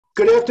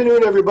Good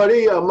afternoon,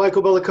 everybody. I'm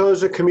Michael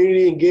Bellicosa,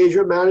 Community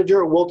Engagement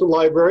Manager at Wilton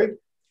Library.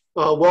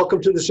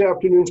 Welcome to this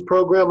afternoon's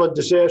program on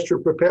disaster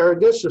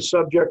preparedness, a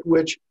subject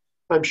which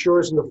I'm sure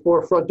is in the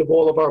forefront of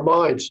all of our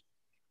minds.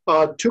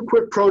 Two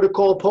quick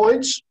protocol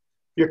points.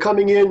 You're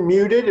coming in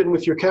muted and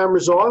with your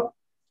cameras off.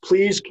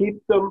 Please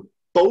keep them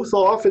both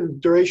off in the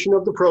duration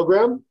of the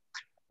program.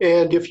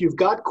 And if you've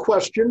got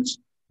questions,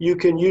 you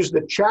can use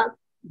the chat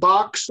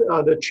box,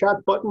 the chat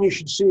button you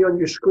should see on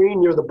your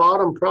screen near the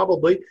bottom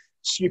probably.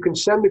 So you can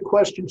send the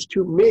questions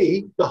to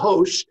me, the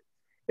host,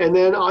 and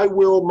then I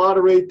will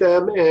moderate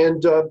them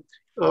and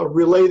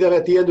relay them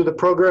at the end of the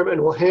program,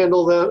 and we'll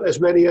handle them as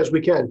many as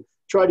we can.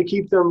 Try to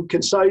keep them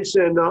concise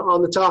and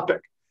on the topic.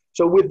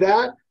 So with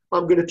that,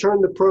 I'm going to turn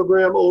the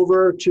program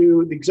over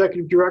to the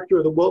Executive Director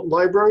of the Wilton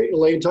Library,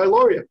 Elaine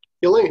Tyloria.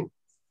 Elaine.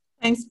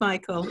 Thanks,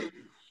 Michael.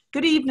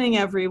 Good evening,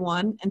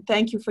 everyone, and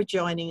thank you for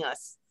joining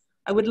us.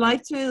 I would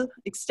like to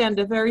extend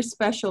a very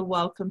special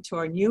welcome to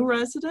our new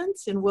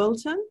residents in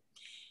Wilton.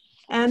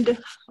 And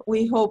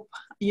we hope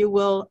you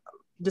will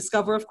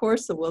discover, of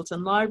course, the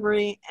Wilton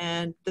Library,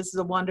 and this is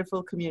a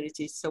wonderful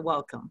community, so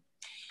welcome.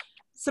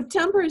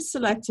 September is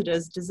selected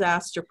as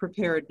Disaster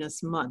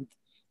Preparedness Month,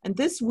 and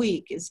this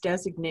week is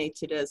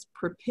designated as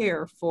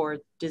Prepare for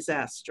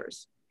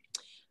Disasters.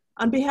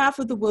 On behalf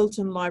of the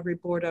Wilton Library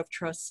Board of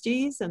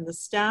Trustees and the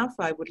staff,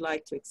 I would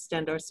like to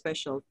extend our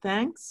special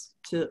thanks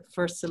to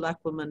First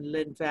Selectwoman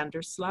Lynn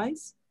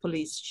Vanderslice,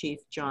 Police Chief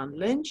John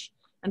Lynch,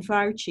 and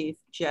Fire Chief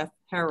Jeff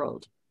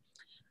Herald.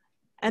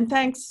 And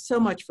thanks so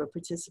much for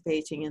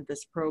participating in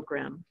this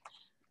program.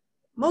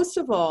 Most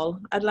of all,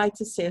 I'd like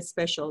to say a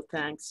special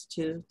thanks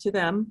to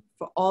them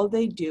for all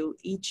they do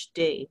each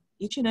day,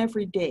 each and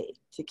every day,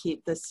 to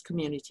keep this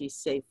community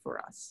safe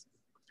for us.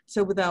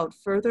 So without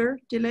further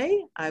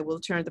delay, I will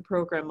turn the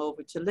program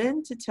over to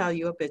Lynn to tell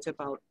you a bit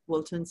about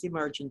Wilton's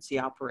emergency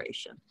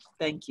operation.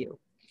 Thank you.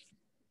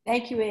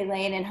 Thank you,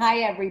 Elaine, and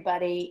hi,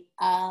 everybody.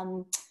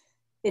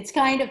 It's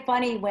kind of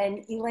funny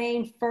when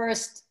Elaine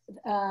first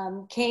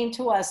came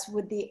to us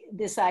with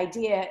this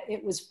idea,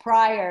 it was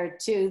prior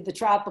to the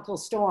tropical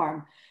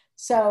storm.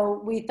 So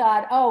we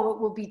thought, oh, it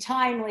will be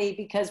timely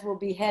because we'll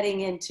be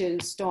heading into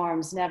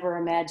storms, never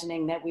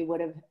imagining that we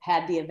would have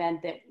had the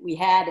event that we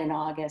had in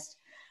August.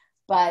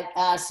 But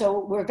so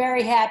we're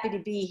very happy to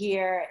be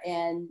here,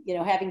 and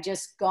having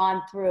just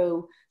gone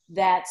through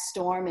that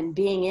storm and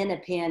being in a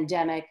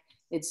pandemic,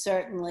 it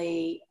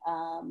certainly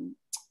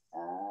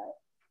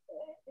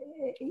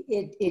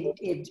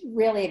it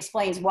really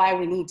explains why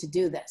we need to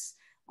do this.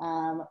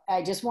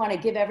 I just want to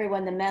give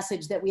everyone the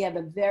message that we have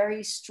a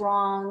very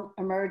strong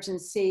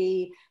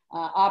emergency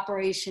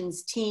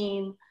operations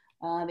team.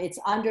 It's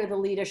under the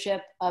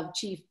leadership of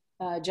Chief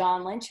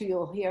John Lynch, who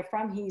you'll hear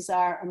from. He's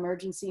our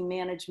emergency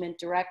management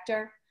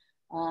director.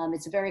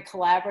 It's a very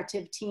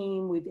collaborative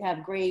team. We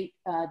have great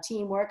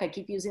teamwork. I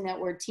keep using that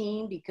word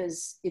team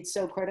because it's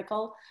so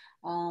critical.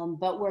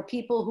 But we're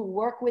people who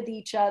work with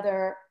each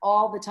other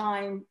all the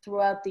time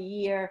throughout the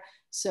year.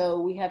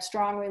 So we have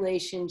strong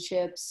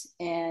relationships,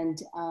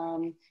 and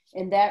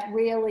that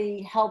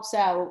really helps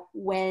out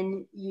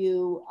when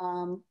you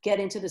get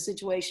into the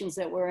situations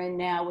that we're in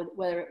now, with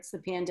whether it's the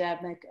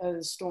pandemic or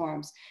the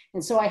storms.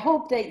 And so I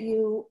hope that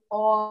you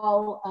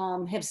all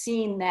have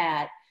seen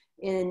that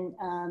in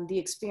the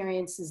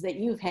experiences that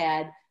you've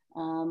had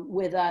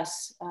with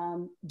us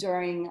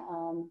during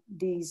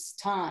these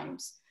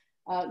times.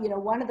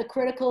 One of the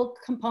critical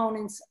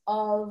components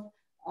of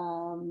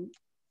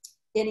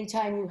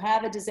anytime you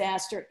have a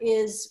disaster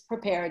is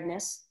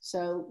preparedness.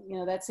 So,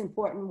 that's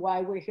important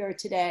why we're here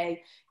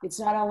today. It's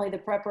not only the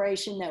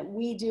preparation that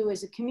we do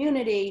as a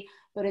community,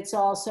 but it's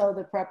also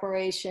the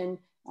preparation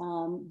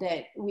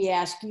that we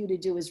ask you to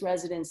do as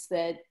residents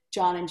that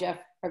John and Jeff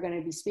are going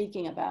to be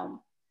speaking about.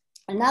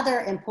 Another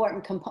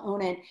important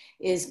component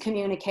is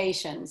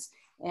communications.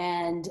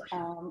 And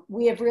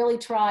we have really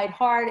tried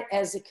hard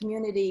as a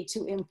community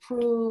to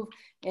improve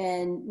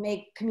and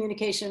make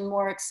communication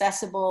more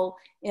accessible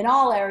in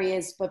all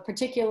areas, but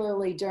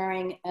particularly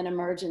during an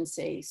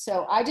emergency.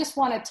 So I just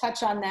want to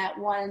touch on that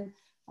one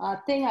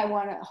thing. I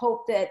want to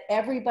hope that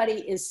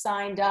everybody is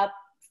signed up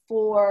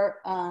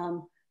for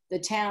the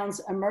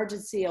town's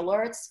emergency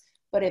alerts.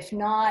 But if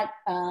not,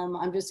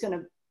 I'm just going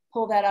to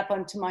pull that up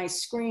onto my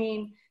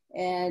screen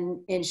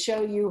and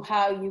show you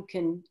how you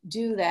can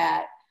do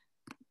that.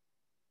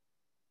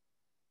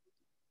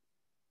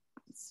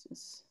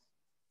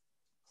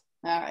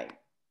 All right,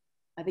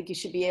 I think you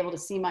should be able to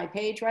see my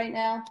page right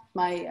now.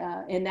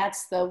 And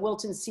that's the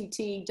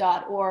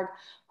wiltonct.org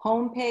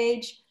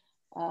homepage.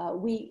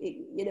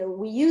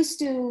 We used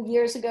to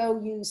years ago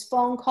use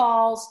phone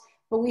calls,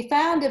 but we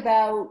found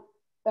about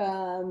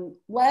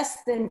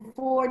less than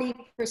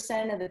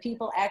 40% of the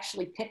people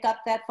actually pick up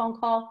that phone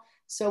call.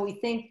 So we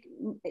think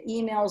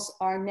emails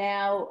are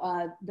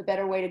now the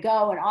better way to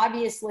go. And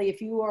obviously, if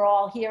you are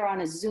all here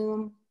on a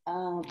Zoom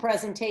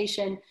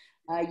presentation,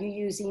 you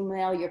use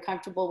email, you're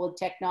comfortable with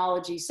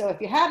technology. So if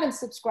you haven't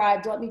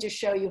subscribed, let me just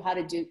show you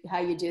how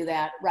you do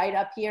that. Right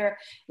up here,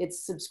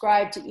 it's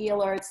subscribe to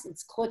e-alerts.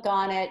 It's click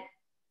on it.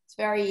 It's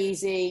very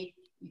easy.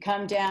 You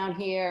come down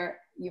here,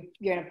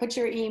 you're gonna put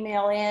your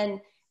email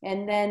in,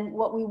 and then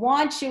what we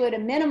want you at a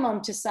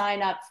minimum to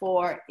sign up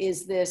for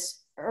is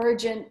this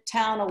urgent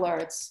town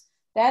alerts.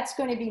 That's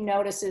going to be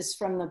notices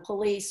from the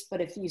police,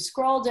 but if you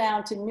scroll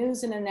down to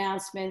news and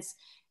announcements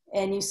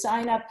and you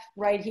sign up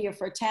right here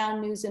for town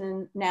news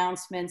and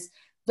announcements,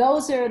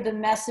 those are the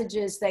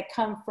messages that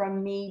come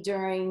from me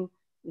during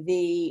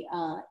the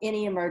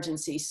any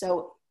emergency.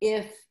 So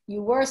if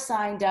you were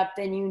signed up,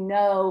 then you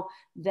know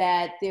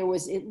that there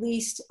was at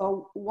least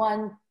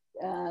one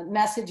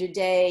message a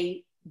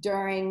day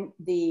during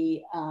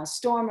the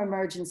storm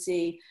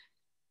emergency.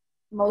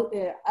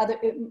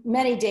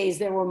 Many days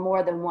there were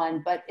more than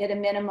one, but at a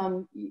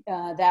minimum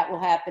that will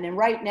happen. And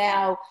right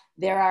now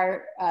there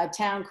are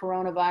town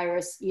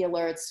coronavirus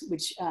e-alerts,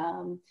 which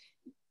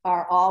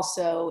are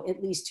also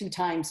at least 2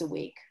 times a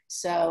week.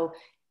 So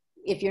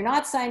if you're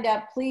not signed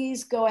up,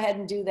 please go ahead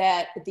and do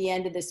that at the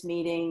end of this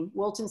meeting,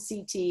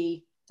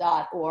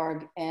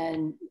 wiltonct.org.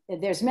 And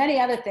there's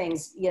many other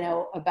things, you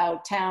know,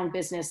 about town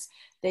business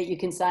that you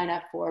can sign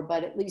up for,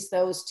 but at least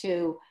those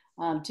 2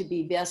 to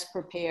be best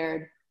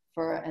prepared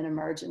for an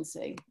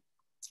emergency.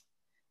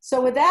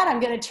 So with that,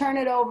 I'm going to turn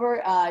it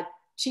over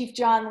Chief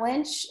John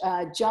Lynch.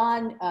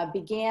 John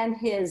began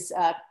his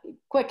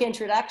quick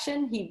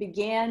introduction. He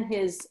began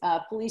his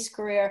police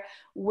career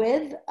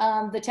with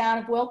the town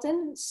of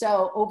Wilton.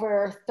 So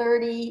over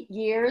 30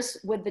 years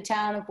with the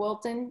town of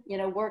Wilton, you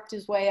know, worked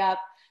his way up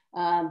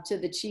to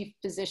the chief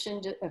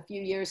position a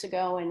few years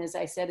ago. And as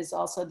I said, is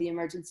also the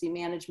emergency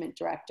management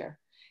director.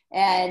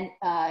 And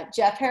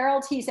Jeff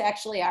Herald, he's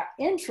actually our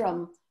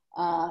interim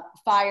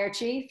fire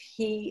chief.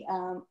 He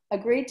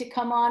agreed to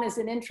come on as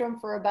an interim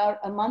for about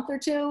a month or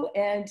 2,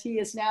 and he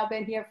has now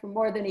been here for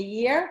more than a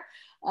year.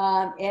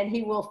 And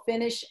he will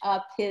finish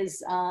up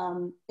his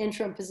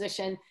interim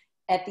position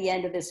at the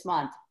end of this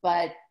month.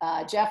 But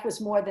Jeff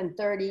was more than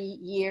 30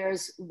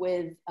 years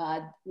with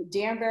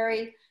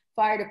Danbury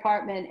Fire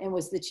Department and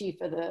was the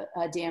chief of the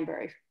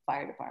Danbury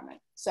Fire Department.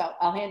 So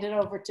I'll hand it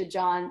over to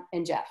John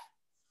and Jeff.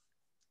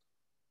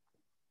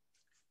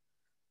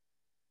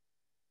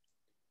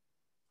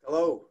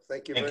 Hello,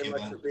 thank you very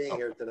much for being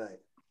here tonight.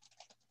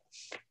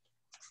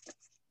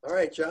 All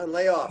right, John,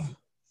 lay off.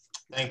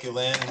 Thank you,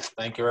 Lynn.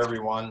 Thank you,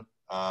 everyone.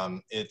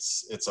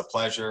 It's a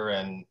pleasure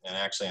and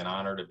actually an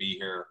honor to be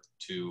here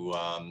to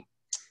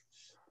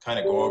kind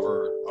of go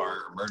over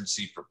our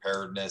emergency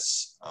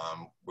preparedness.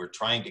 We're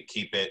trying to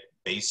keep it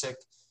basic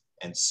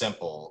and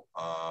simple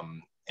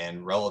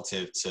and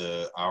relative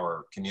to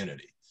our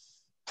community.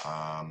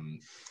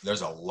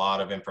 There's a lot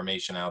of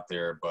information out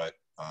there, but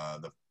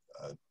the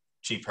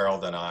Chief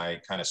Herald and I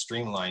kind of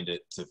streamlined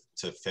it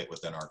to fit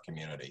within our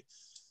community.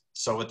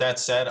 So with that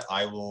said,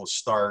 I will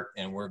start,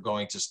 and we're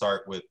going to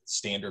start with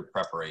standard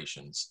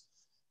preparations.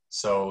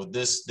 So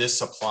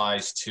this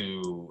applies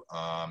to,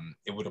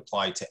 it would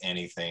apply to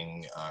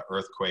anything,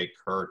 earthquake,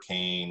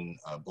 hurricane,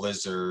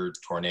 blizzard,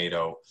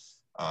 tornado.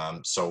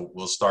 So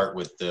we'll start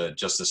with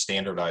just the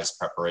standardized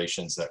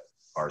preparations that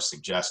are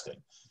suggested.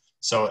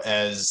 So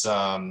as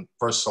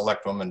First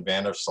Selectwoman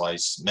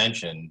Vanderslice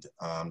mentioned,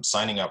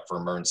 signing up for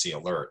emergency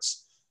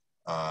alerts.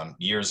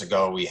 Years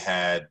ago, we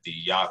had the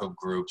Yahoo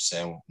groups,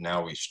 and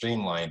now we've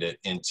streamlined it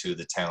into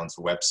the town's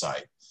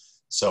website.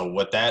 So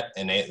what that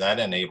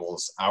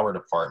enables our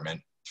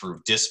department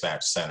through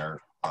dispatch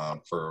center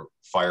for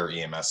fire,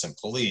 EMS, and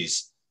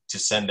police to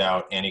send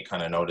out any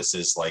kind of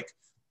notices like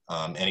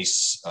any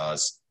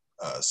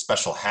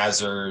special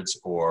hazards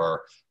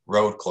or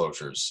road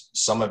closures.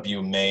 Some of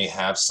you may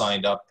have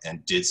signed up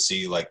and did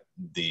see like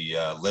the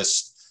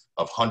list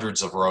of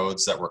hundreds of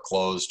roads that were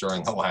closed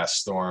during the last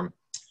storm.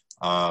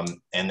 And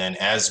then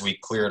as we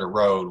cleared a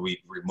road, we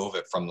remove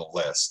it from the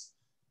list.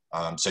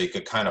 So you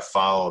could kind of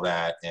follow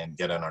that and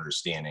get an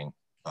understanding,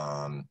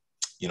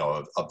 you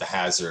know, of the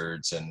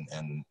hazards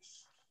and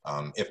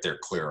if they're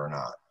clear or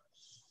not.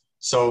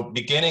 So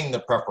beginning the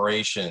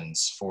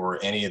preparations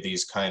for any of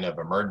these kind of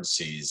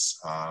emergencies,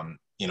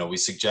 you know, we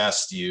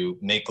suggest you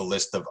make a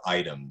list of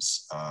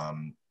items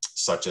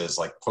such as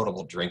like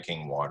potable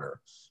drinking water,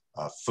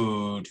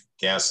 food,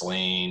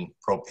 gasoline,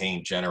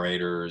 propane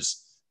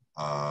generators,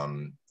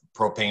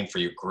 propane for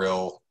your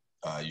grill.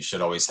 You should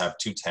always have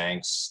 2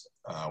 tanks.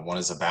 One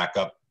is a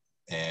backup,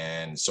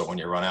 and so when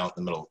you run out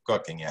in the middle of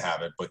cooking, you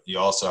have it, but you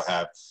also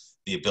have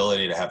the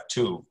ability to have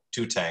two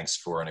tanks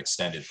for an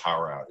extended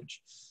power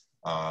outage.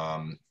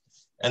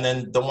 And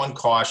then the one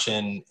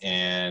caution,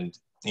 and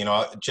you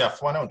know,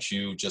 Jeff, why don't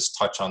you just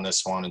touch on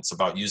this one? It's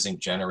about using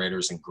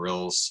generators and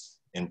grills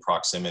in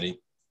proximity.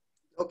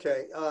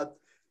 Okay.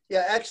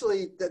 Yeah,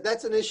 actually,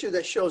 that's an issue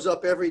that shows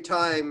up every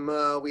time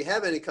we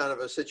have any kind of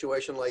a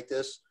situation like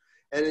this.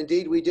 And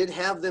indeed, we did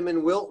have them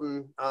in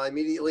Wilton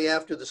immediately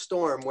after the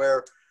storm,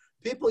 where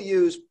people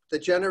use the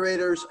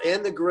generators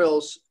and the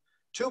grills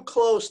too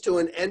close to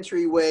an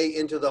entryway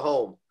into the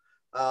home.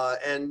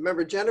 And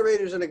remember,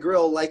 generators and a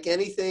grill, like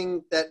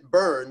anything that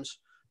burns,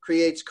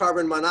 creates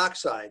carbon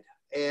monoxide.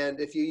 And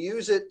if you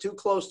use it too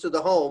close to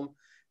the home,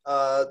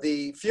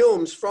 the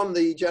fumes from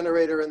the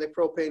generator and the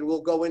propane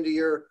will go into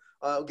your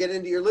get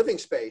into your living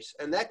space.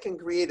 And that can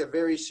create a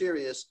very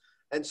serious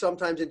and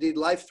sometimes indeed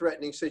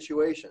life-threatening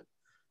situation.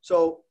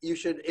 So you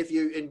should, if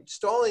you're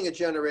installing a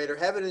generator,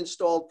 have it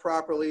installed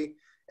properly.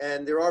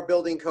 And there are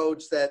building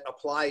codes that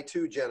apply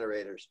to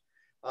generators.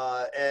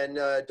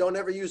 Don't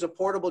ever use a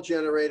portable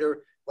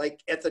generator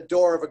like at the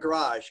door of a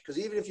garage, because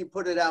even if you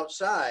put it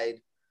outside,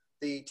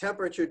 the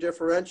temperature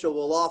differential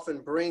will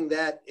often bring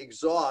that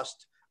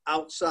exhaust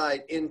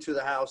outside into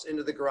the house,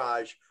 into the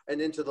garage,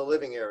 and into the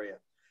living area.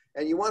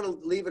 And you want to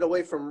leave it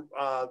away from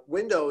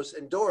windows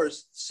and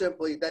doors,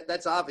 simply,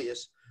 that's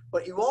obvious.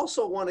 But you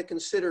also want to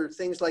consider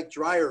things like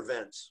dryer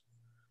vents.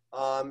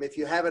 If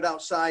you have it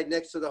outside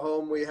next to the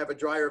home where you have a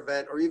dryer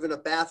vent or even a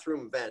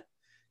bathroom vent,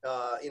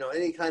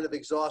 any kind of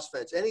exhaust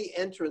vents, any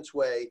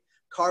entranceway,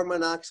 carbon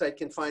monoxide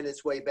can find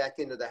its way back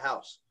into the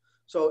house.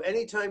 So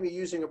anytime you're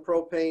using a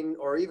propane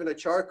or even a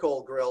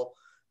charcoal grill,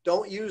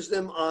 don't use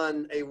them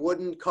on a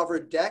wooden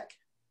covered deck,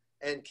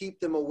 and keep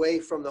them away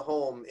from the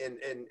home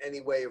in any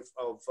way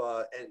of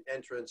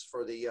entrance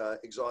for the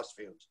exhaust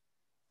fumes.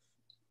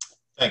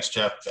 Thanks,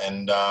 Jeff.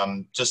 And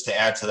just to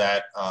add to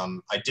that,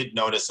 I did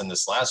notice in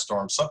this last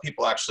storm, some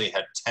people actually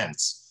had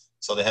tents.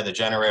 So they had the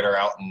generator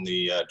out in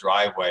the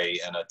driveway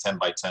and a 10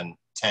 by 10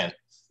 tent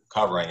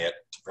covering it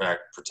to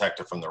protect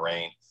it from the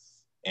rain.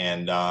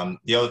 And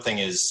the other thing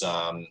is,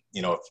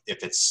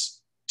 if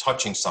it's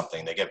touching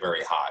something, they get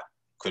very hot,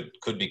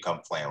 could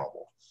become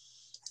flammable.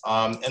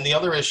 And the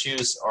other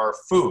issues are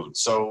food.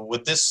 So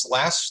with this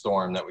last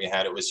storm that we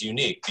had, it was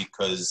unique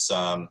because,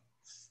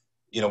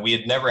 we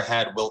had never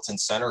had Wilton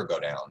Center go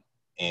down.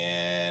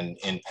 And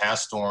in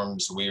past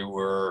storms, we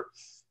were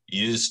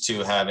used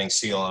to having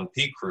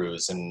CLNP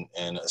crews and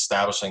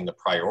establishing the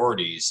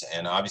priorities.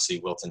 And obviously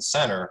Wilton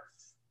Center,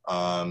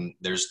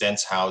 there's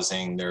dense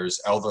housing,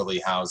 there's elderly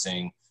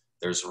housing,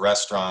 there's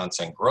restaurants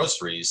and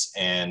groceries,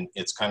 and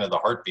it's kind of the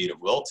heartbeat of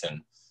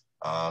Wilton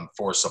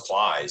for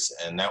supplies.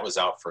 And that was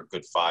out for a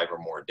good 5 or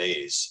more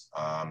days.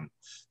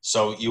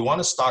 So you want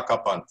to stock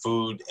up on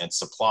food and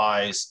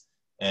supplies,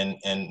 and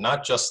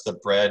not just the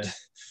bread,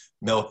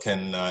 milk,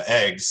 and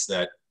eggs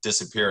that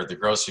disappear at the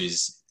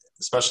groceries,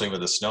 especially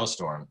with a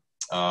snowstorm.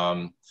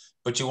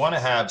 But you want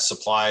to have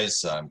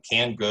supplies,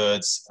 canned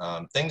goods,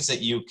 things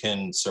that you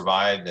can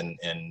survive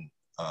and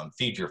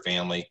feed your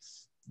family.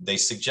 They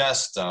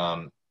suggest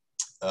a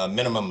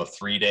minimum of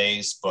 3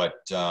 days, but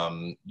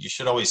you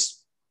should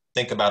always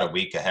think about a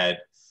week ahead,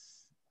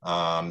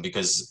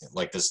 because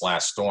like this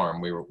last storm,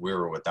 we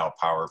were without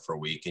power for a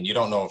week, and you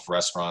don't know if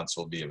restaurants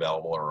will be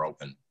available or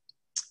open.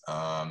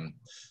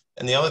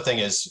 And the other thing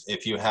is,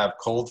 if you have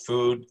cold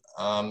food,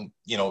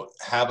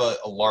 have a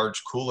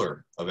large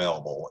cooler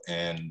available,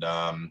 and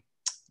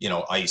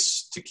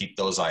ice to keep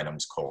those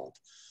items cold.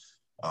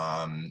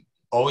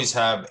 Always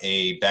have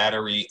a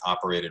battery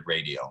operated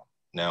radio.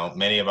 Now,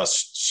 many of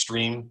us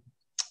stream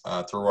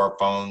through our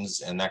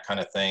phones and that kind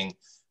of thing,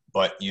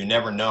 but you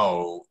never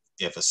know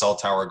if a cell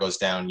tower goes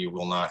down, you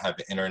will not have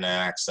internet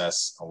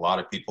access. A lot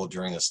of people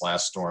during this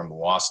last storm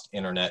lost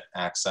internet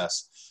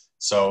access.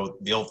 So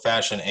the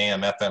old-fashioned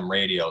AM FM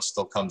radio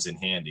still comes in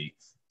handy.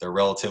 They're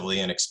relatively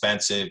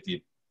inexpensive. You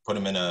put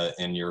them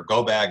in your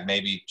go bag,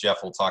 maybe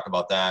Jeff will talk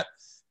about that,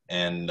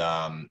 and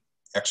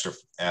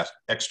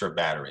extra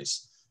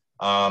batteries.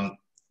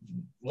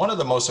 One of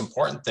the most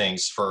important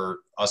things for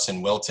us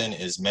in Wilton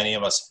is many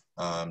of us,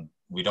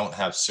 we don't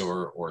have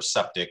sewer or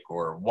septic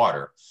or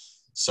water.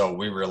 So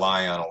we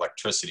rely on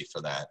electricity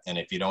for that. And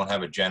if you don't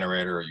have a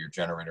generator, or your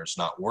generator's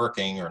not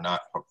working or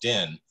not hooked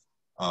in,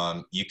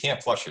 you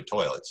can't flush your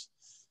toilets.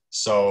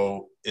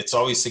 So it's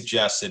always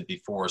suggested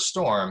before a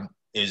storm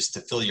is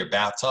to fill your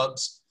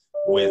bathtubs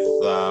with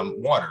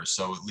water.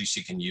 So at least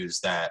you can use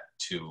that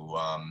to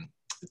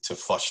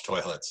flush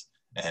toilets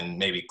and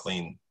maybe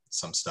clean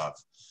some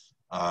stuff.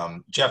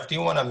 Jeff, do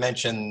you want to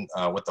mention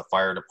what the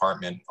fire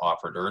department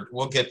offered? Or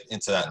we'll get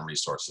into that in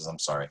resources, I'm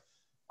sorry.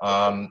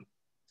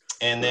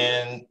 And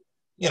then,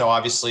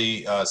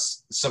 obviously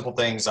simple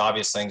things,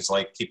 obvious things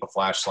like keep a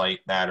flashlight,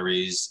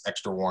 batteries,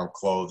 extra warm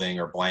clothing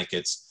or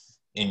blankets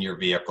in your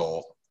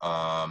vehicle.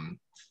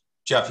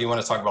 Jeff, you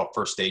want to talk about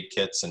first aid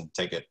kits and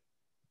take it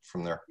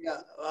from there?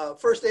 Yeah,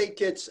 first aid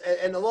kits,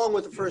 and along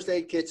with the first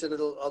aid kits, and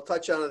I'll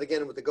touch on it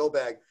again with the go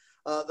bag.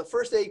 The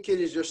first aid kit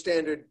is your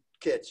standard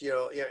kits,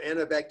 your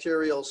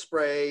antibacterial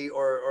spray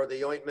or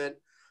the ointment,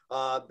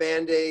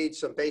 Band-Aids,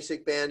 some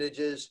basic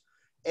bandages,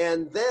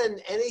 and then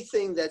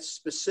anything that's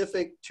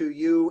specific to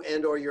you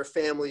and or your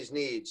family's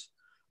needs.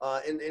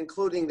 And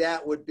including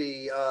that would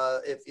be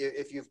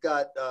if you've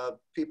got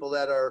people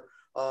that are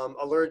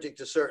allergic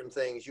to certain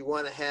things, you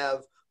want to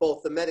have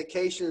both the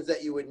medications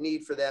that you would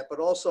need for that, but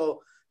also,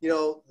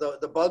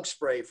 the bug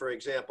spray, for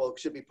example,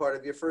 should be part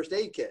of your first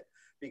aid kit,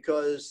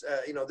 because,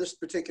 this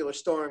particular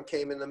storm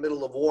came in the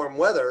middle of warm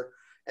weather,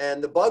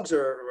 and the bugs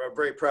are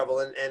very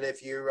prevalent. And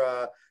if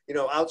you're,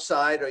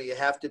 outside, or you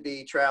have to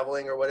be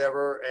traveling or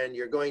whatever, and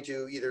you're going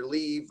to either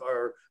leave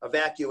or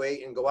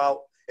evacuate and go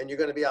out and you're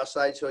going to be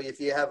outside. So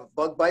if you have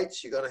bug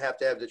bites, you're going to have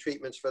the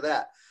treatments for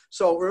that.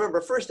 So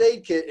remember, first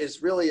aid kit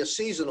is really a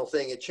seasonal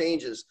thing. It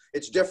changes.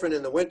 It's different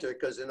in the winter,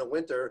 because in the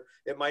winter,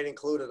 it might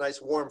include a nice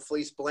warm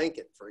fleece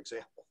blanket, for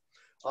example.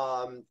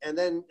 And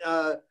then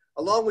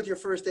along with your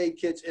first aid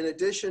kits, in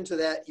addition to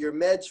that, your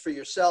meds for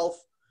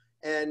yourself.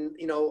 And,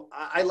 you know,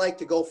 I like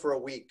to go for a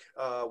week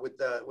with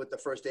the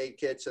first aid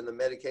kits and the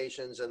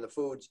medications and the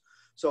foods.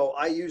 So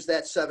I use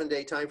that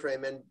 7-day time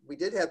frame. And we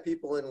did have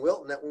people in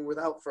Wilton that were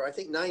without for, I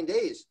think, 9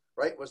 days,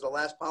 right, was the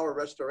last power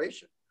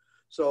restoration.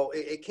 So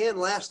it can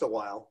last a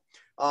while.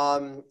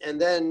 And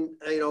then,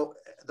 you know,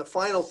 the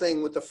final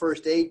thing with the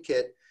first aid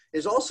kit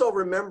is also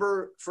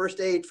remember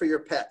first aid for your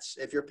pets.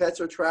 If your pets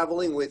are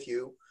traveling with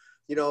you,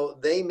 you know,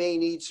 they may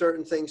need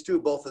certain things too,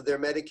 both of their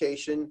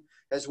medication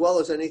as well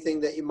as anything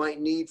that you might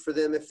need for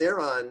them if they're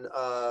on,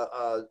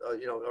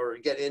 you know, or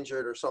get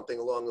injured or something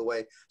along the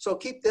way. So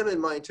keep them in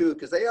mind too,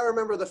 because they are a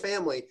member of the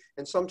family,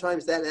 and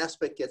sometimes that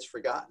aspect gets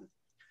forgotten.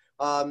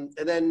 And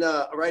then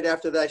right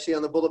after that, I see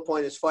on the bullet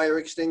point is fire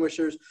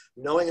extinguishers,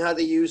 knowing how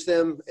to use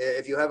them.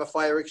 If you have a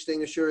fire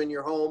extinguisher in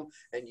your home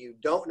and you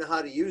don't know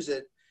how to use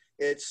it,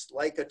 it's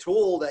like a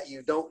tool that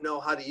you don't know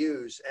how to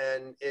use,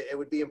 and it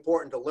would be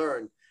important to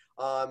learn.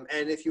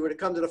 And if you were to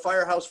come to the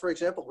firehouse, for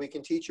example, we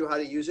can teach you how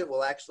to use it.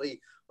 We'll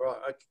actually,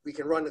 we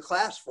can run a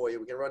class for you.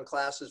 We can run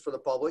classes for the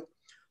public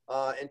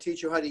and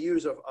teach you how to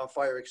use a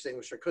fire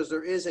extinguisher, because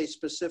there is a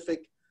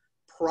specific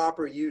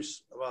proper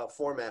use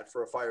format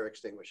for a fire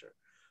extinguisher.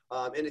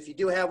 And if you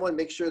do have one,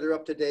 make sure they're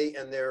up to date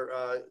and they're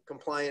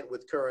compliant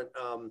with current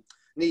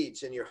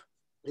needs in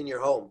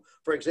your home.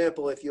 For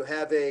example, if you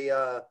have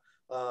a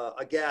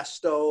gas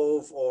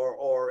stove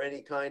or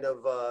any kind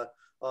of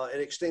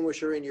an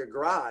extinguisher in your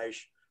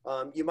garage,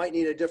 you might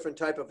need a different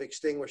type of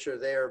extinguisher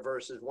there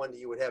versus one that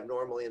you would have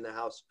normally in the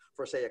house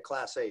for, say, a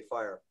Class A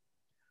fire.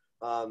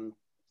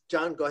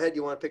 John, go ahead.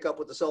 You want to pick up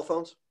with the cell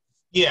phones?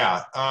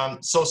 Yeah.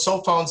 So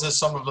cell phones, as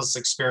some of us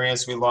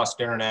experienced, we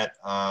lost internet.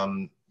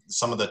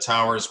 Some of the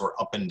towers were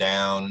up and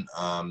down,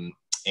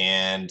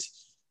 and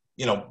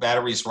you know,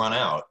 batteries run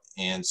out.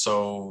 And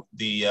so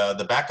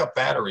the backup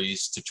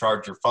batteries to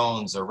charge your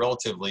phones are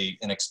relatively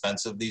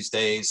inexpensive these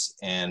days.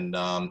 And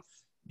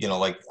you know,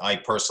 like I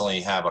personally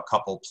have a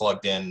couple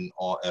plugged in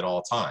at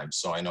all times,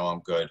 so I know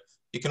I'm good.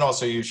 You can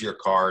also use your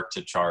car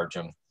to charge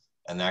them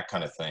and that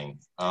kind of thing.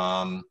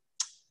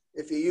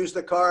 If you use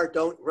the car,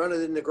 don't run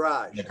it in the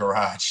garage. In the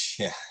garage,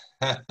 yeah.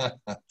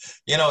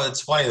 You know,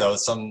 it's funny though,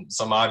 some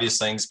obvious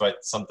things,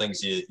 but some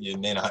things you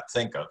may not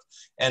think of.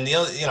 And the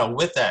other, you know,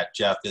 with that,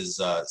 Jeff,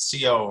 is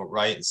CO,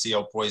 right?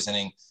 CO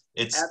poisoning.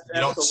 It's, you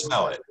don't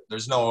smell it.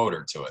 There's no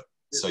odor to it.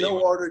 There's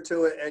no odor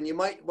to it. And you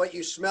might, what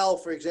you smell,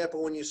 for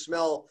example, when you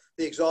smell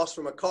the exhaust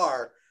from a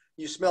car,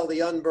 you smell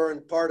the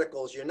unburned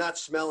particles. You're not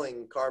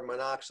smelling carbon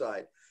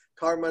monoxide.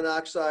 Carbon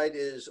monoxide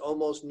is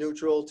almost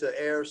neutral to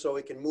air, so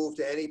it can move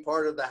to any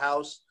part of the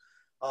house.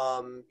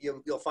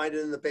 You'll find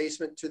it in the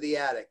basement to the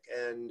attic,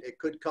 and it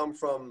could come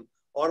from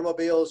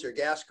automobiles, your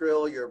gas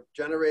grill, your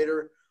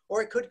generator,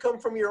 or it could come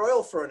from your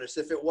oil furnace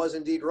if it was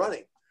indeed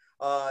running.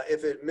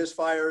 If it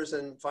misfires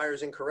and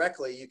fires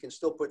incorrectly, you can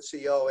still put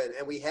CO in.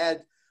 And we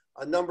had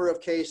a number of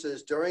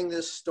cases during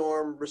this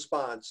storm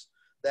response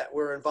that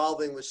were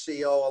involving with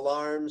CO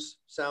alarms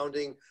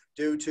sounding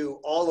due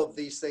to all of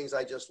these things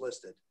I just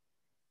listed.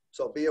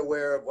 So be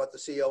aware of what the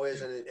CO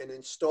is and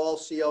install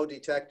CO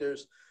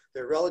detectors.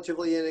 They're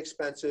relatively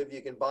inexpensive.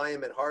 You can buy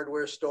them at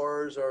hardware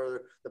stores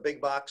or the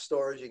big box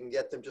stores. You can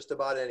get them just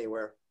about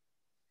anywhere.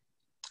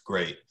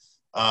 Great.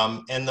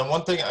 And the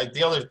one thing,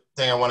 the other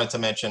thing I wanted to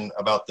mention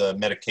about the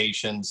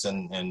medications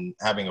and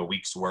having a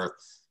week's worth,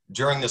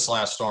 during this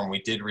last storm,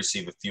 we did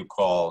receive a few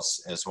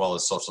calls as well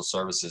as social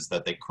services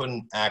that they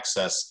couldn't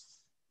access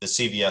the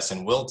CVS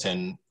in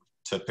Wilton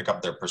to pick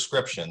up their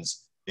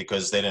prescriptions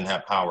because they didn't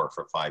have power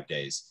for 5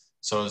 days.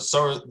 So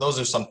those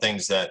are some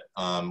things that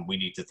we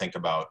need to think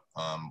about,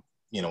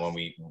 you know,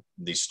 when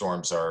these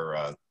storms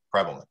are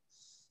prevalent.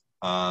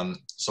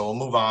 So we'll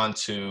move on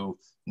to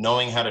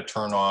knowing how to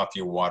turn off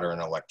your water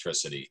and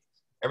electricity.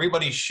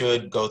 Everybody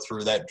should go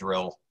through that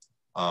drill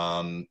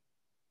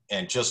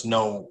and just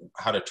know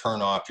how to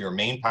turn off your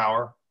main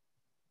power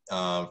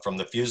from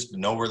the fuse,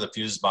 know where the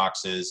fuse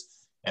box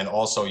is, and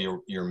also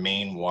your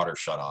main water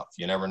shutoff.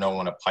 You never know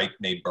when a pipe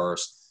may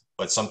burst,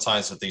 but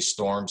sometimes with these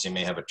storms, you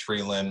may have a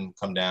tree limb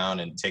come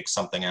down and take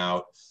something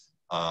out.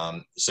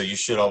 So you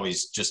should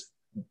always just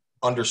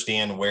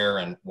understand where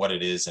and what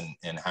it is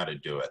and how to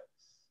do it.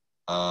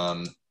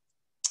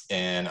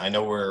 And I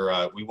know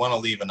we want to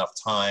leave enough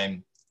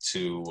time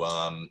to,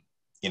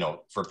 you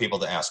know, for people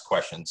to ask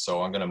questions.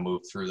 So I'm going to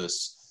move through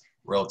this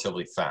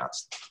relatively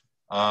fast.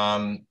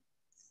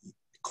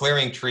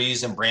 Clearing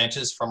trees and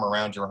branches from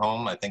around your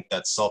home, I think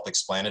that's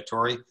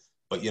self-explanatory,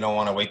 but you don't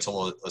want to wait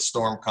till a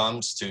storm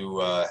comes to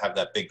have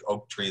that big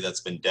oak tree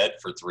that's been dead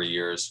for 3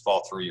 years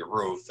fall through your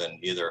roof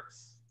and either,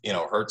 you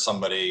know, hurt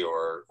somebody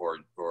or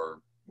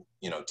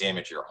you know,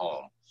 damage your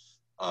home.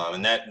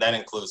 And that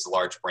includes the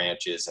large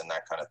branches and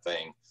that kind of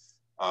thing.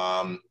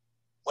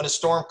 when a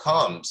storm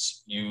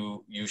comes,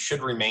 you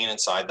should remain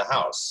inside the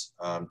house.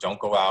 Don't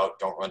go out,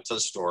 don't run to the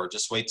store,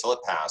 just wait till it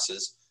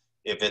passes.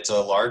 If it's a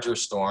larger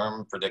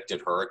storm,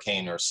 predicted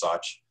hurricane or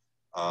such,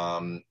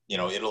 you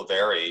know, it'll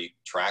vary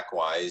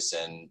track-wise,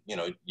 and, you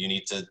know, you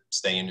need to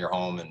stay in your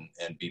home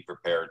and be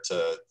prepared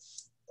to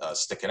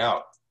stick it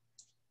out.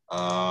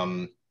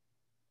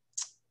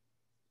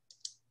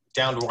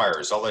 Downed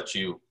wires, I'll let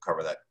you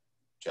cover that,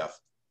 Jeff,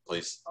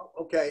 please.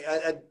 Okay,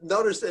 I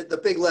noticed that the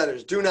big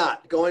letters, do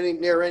not go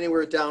near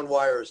anywhere down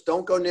wires.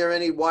 Don't go near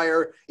any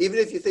wire, even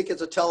if you think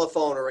it's a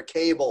telephone or a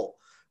cable.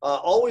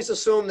 Always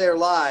assume they're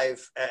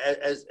live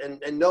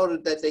and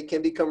note that they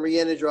can become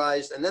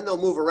re-energized, and then they'll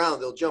move around,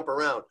 they'll jump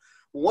around.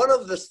 One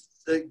of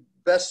the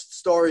best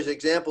stories,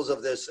 examples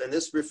of this, and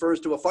this refers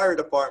to a fire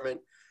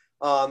department,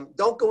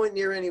 don't go in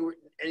near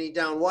any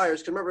down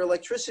wires, because remember,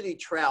 electricity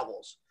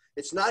travels.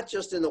 It's not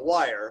just in the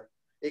wire,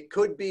 it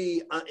could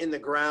be in the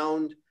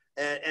ground,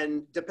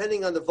 and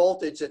depending on the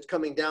voltage that's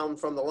coming down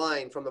from the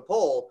line, from the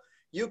pole,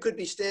 you could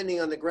be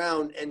standing on the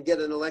ground and get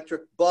an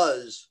electric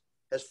buzz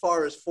as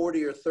far as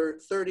 30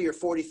 or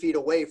 40 feet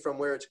away from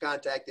where it's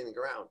contacting the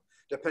ground,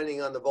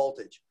 depending on the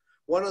voltage.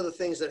 One of the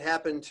things that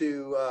happened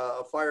to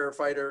a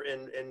firefighter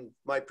in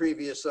my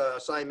previous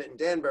assignment in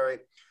Danbury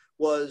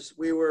was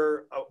we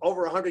were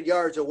over 100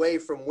 yards away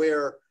from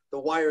where the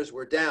wires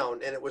were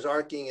down, and it was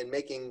arcing and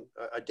making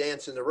a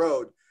dance in the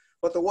road.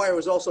 But the wire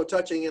was also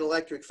touching an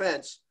electric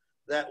fence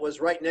that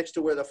was right next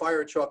to where the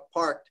fire truck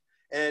parked,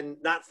 and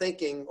not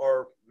thinking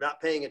or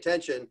not paying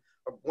attention,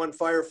 one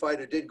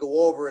firefighter did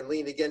go over and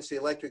lean against the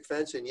electric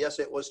fence, and yes,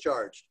 it was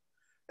charged.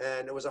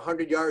 And it was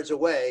 100 yards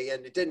away,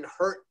 and it didn't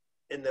hurt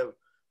in the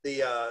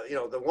you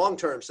know, the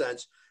long-term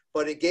sense,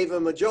 but it gave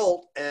him a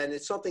jolt, and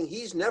it's something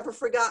he's never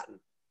forgotten.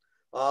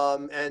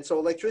 And so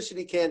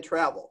electricity can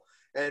travel.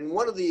 And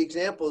one of the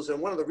examples, and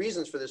one of the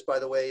reasons for this, by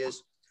the way,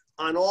 is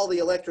on all the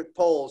electric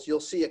poles, you'll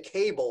see a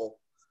cable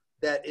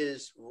that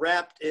is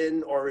wrapped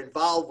in or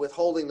involved with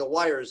holding the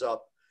wires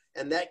up.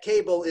 And that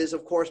cable is,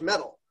 of course,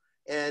 metal.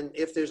 And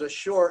if there's a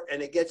short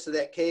and it gets to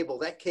that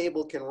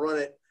cable can run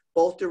it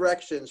both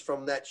directions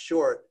from that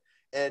short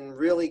and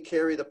really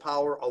carry the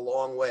power a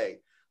long way.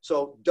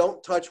 So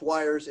don't touch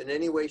wires in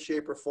any way,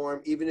 shape, or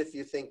form, even if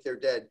you think they're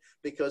dead,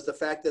 because the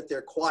fact that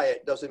they're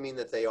quiet doesn't mean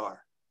that they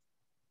are.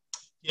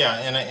 Yeah,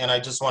 and I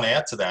just want to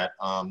add to that.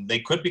 They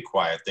could be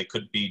quiet, they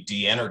could be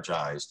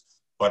de-energized,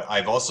 but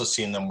I've also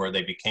seen them where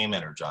they became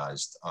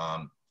energized.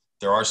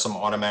 There are some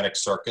automatic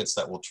circuits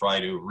that will try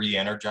to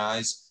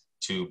re-energize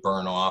to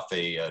burn off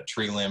a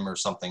tree limb or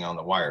something on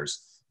the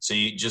wires. So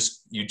you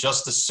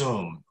just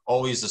assume,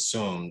 always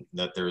assume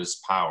that there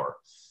is power.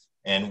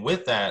 And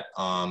with that,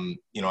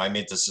 you know, I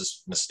made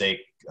this mistake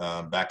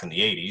back in the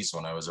 80s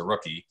when I was a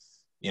rookie.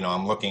 You know,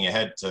 I'm looking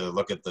ahead to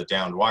look at the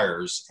downed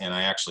wires, and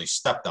I actually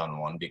stepped on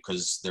one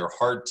because they're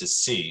hard to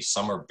see.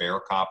 Some are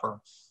bare copper,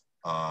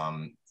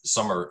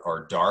 some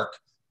are dark.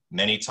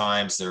 Many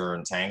times they're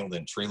entangled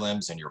in tree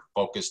limbs and you're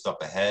focused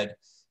up ahead.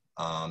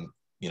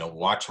 You know,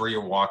 watch where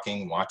you're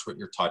walking, watch what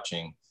you're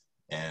touching,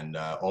 and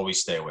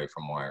always stay away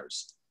from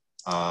wires.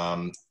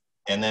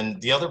 And then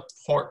the other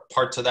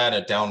part to that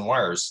at down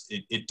wires,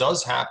 it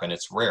does happen,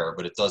 it's rare,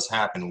 but it does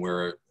happen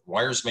where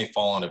wires may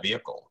fall on a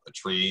vehicle, a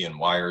tree and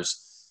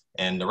wires.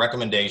 And the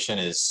recommendation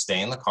is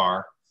stay in the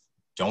car,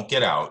 don't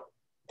get out,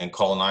 and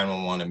call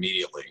 911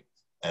 immediately.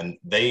 And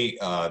they,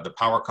 the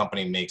power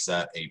company makes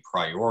that a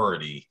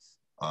priority,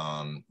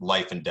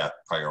 life and death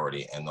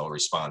priority, and they'll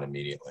respond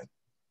immediately.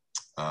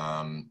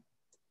 Let's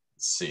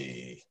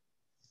see.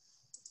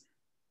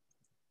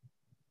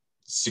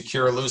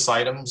 Secure loose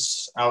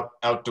items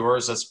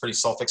outdoors, that's pretty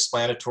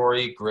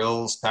self-explanatory.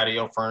 Grills,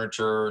 patio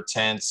furniture,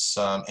 tents,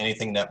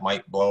 anything that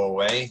might blow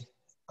away.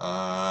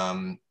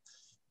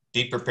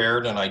 Be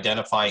prepared and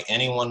identify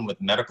anyone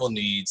with medical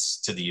needs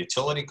to the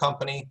utility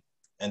company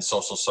and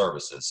social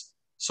services.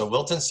 So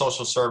Wilton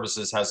Social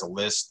Services has a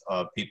list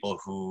of people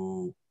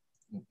who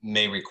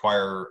may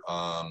require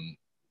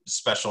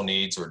special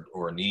needs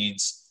or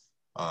needs.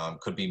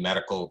 Could be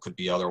medical, could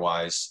be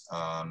otherwise.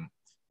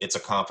 It's a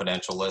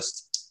confidential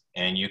list.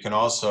 And you can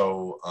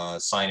also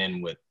sign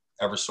in with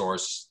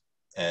Eversource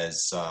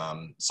as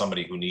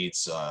somebody who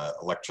needs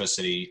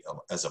electricity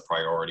as a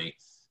priority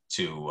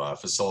to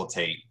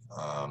facilitate,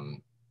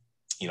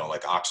 you know,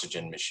 like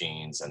oxygen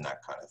machines and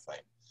that kind of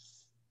thing.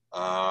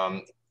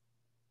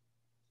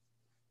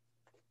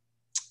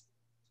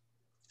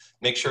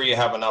 Make sure you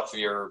have enough of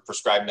your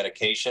prescribed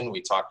medication.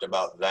 We talked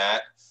about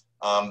that.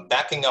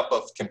 Backing up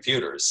of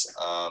computers.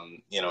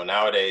 You know,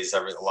 nowadays,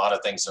 a lot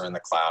of things are in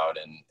the cloud,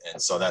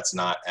 and so that's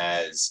not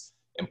as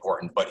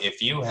important. But if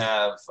you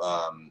have,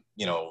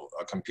 you know,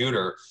 a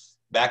computer,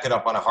 back it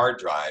up on a hard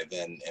drive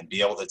and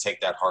be able to take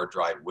that hard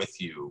drive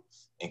with you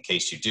in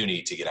case you do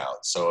need to get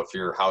out. So if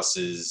your house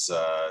is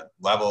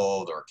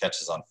leveled or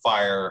catches on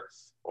fire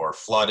or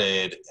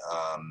flooded,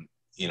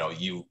 you know,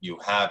 you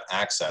have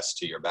access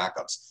to your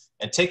backups.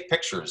 And take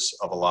pictures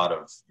of a lot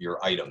of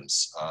your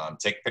items.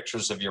 Take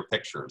pictures of your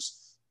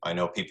pictures. I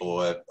know people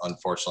who have,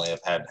 unfortunately, have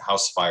had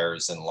house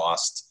fires and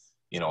lost,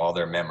 you know, all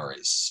their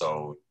memories.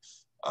 So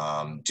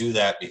Do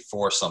that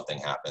before something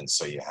happens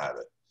so you have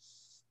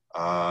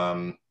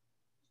it.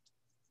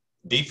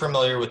 Be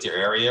familiar with your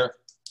area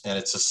and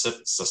its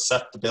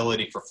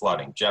susceptibility for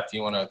flooding. Jeff,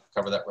 you want to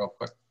cover that real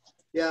quick?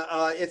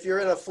 Yeah, if you're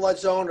in a flood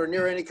zone or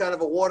near any kind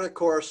of a water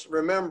course,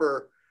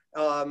 remember,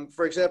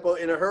 for example,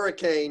 in a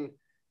hurricane,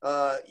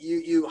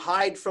 you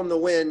hide from the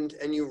wind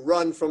and you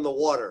run from the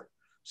water.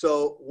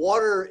 So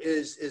water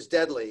is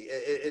deadly.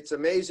 It's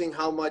amazing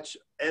how much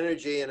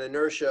energy and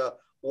inertia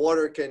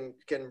water can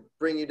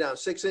bring you down.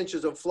 6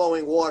 inches of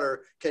flowing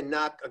water can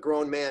knock a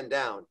grown man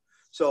down.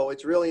 So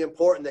it's really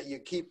important that you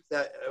keep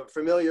that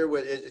familiar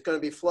with it. It's going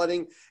to be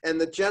flooding.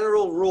 And the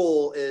general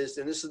rule is,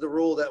 and this is the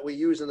rule that we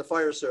use in the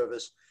fire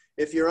service,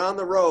 if you're on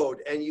the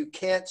road and you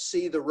can't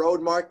see the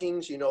road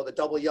markings, you know, the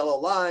double yellow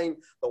line,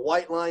 the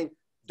white line,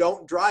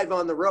 don't drive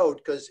on the road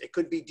because it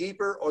could be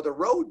deeper or the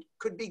road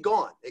could be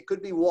gone. It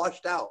could be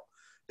washed out.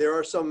 There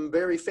are some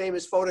very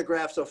famous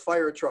photographs of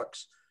fire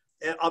trucks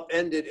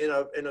upended in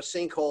a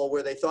sinkhole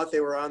where they thought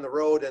they were on the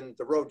road and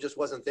the road just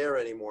wasn't there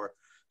anymore.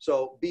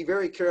 So be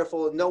very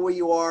careful, know where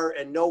you are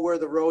and know where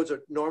the roads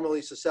are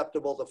normally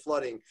susceptible to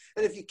flooding.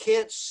 And if you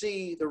can't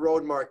see the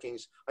road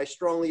markings, I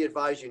strongly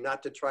advise you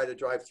not to try to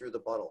drive through the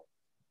puddle.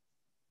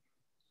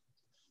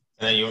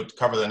 And then you would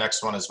cover the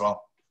next one as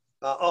well.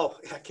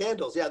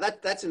 Candles. Yeah,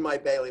 that's in my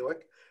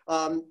bailiwick.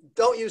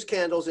 Don't use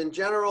candles. In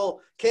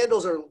general,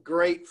 candles are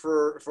great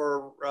for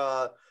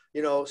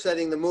you know,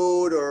 setting the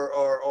mood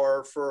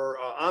or for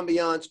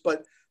ambiance,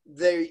 but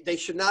they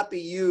should not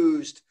be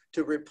used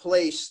to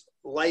replace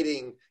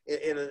lighting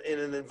in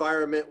an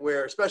environment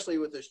where, especially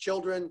with there's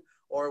children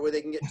or where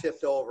they can get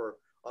tipped over.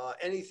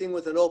 Anything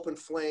with an open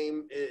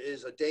flame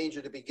is a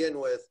danger to begin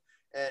with.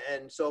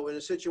 And so in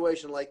a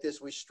situation like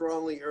this, we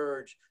strongly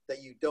urge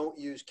that you don't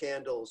use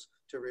candles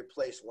to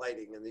replace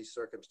lighting in these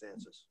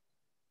circumstances.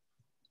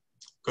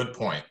 Good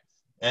point.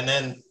 And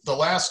then the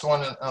last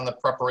one on the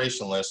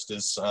preparation list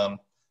is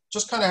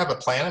just kind of have a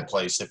plan in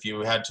place if you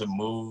had to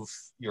move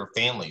your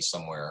family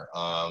somewhere,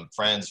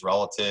 friends,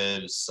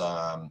 relatives,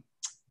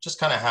 just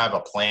kind of have a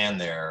plan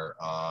there.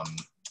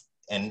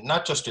 And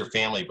not just your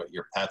family, but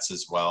your pets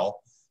as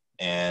well.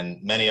 And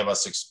many of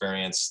us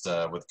experienced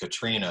with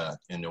Katrina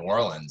in New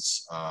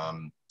Orleans,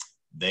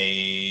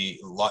 they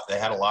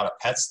had a lot of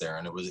pets there,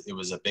 and it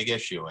was a big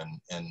issue.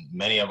 And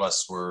many of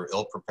us were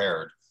ill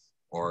prepared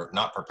or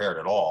not prepared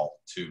at all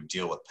to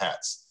deal with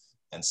pets.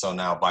 And so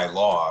now by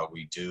law,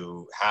 we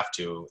do have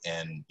to,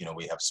 and you know,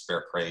 we have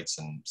spare crates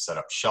and set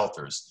up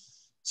shelters.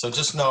 So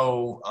just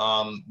know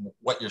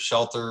what your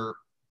shelter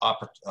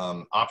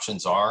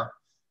options are,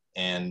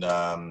 and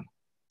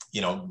you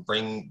know,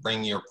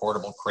 bring your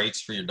portable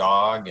crates for your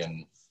dog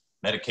and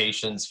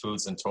medications,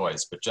 foods, and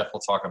toys. But Jeff will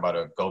talk about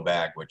a go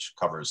bag, which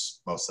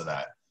covers most of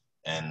that,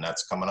 and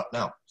that's coming up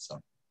now. So,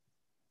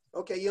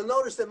 okay, you'll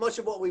notice that much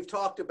of what we've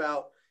talked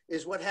about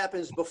is what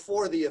happens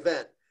before the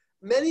event.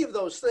 Many of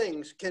those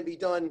things can be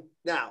done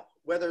now,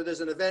 whether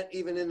there's an event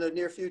even in the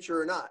near future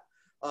or not.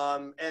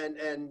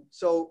 And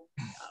so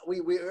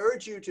we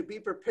urge you to be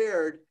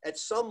prepared at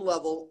some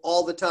level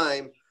all the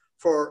time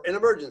for an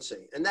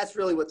emergency. And that's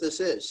really what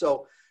this is.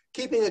 So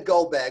keeping a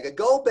go bag. A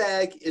go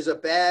bag is a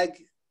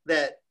bag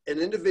that an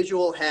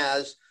individual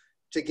has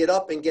to get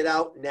up and get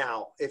out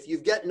now. If you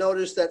get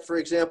noticed that, for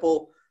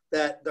example,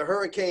 that the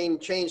hurricane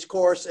changed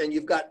course and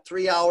you've got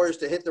 3 hours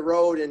to hit the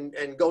road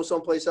and go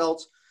someplace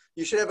else,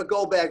 you should have a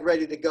go bag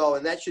ready to go.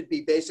 And that should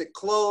be basic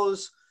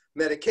clothes,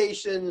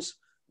 medications,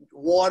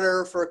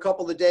 water for a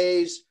couple of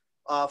days,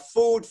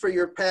 food for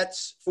your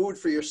pets, food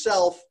for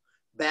yourself,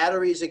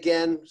 batteries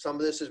again, some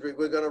of this is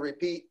we're going to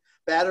repeat,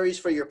 batteries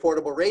for your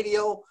portable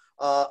radio,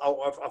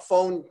 a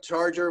phone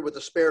charger with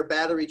a spare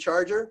battery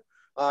charger,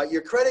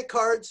 your credit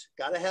cards,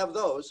 got to have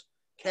those,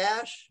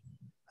 cash,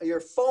 your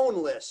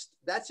phone list,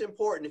 that's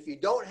important. If you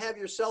don't have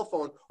your cell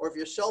phone, or if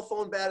your cell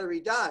phone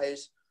battery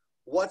dies,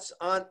 what's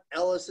Aunt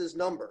Ellis's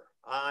number?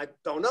 I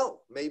don't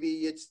know.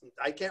 Maybe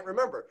I can't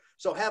remember.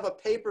 So have a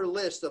paper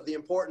list of the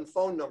important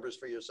phone numbers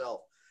for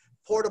yourself.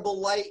 Portable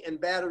light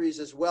and batteries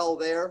as well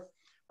there.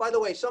 By the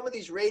way, some of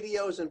these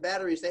radios and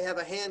batteries, they have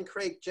a hand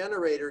crank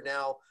generator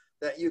now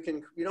that you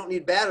don't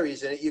need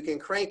batteries in it. You can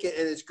crank it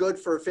and it's good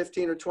for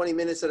 15 or 20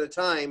 minutes at a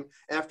time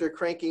after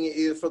cranking it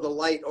either for the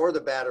light or the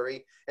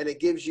battery. And it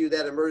gives you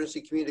that emergency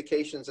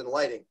communications and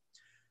lighting.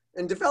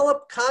 And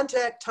develop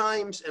contact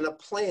times and a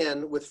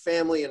plan with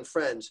family and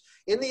friends.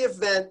 In the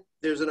event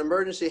there's an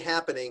emergency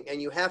happening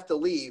and you have to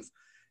leave,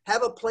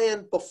 have a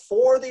plan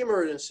before the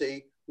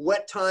emergency,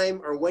 what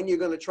time or when you're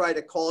going to try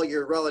to call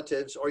your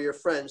relatives or your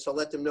friends to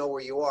let them know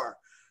where you are.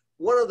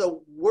 One of the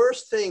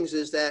worst things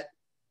is that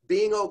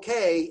being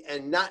okay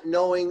and not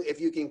knowing if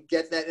you can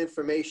get that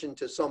information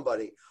to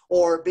somebody,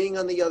 or being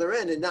on the other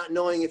end and not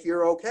knowing if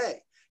you're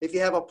okay. If you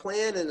have a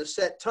plan and a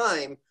set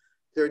time,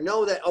 they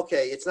know that,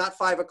 okay, it's not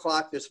 5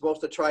 o'clock. They're supposed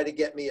to try to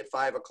get me at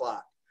 5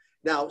 o'clock.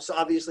 Now, so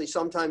obviously,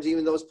 sometimes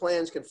even those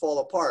plans can fall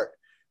apart.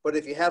 But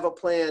if you have a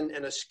plan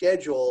and a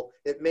schedule,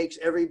 it makes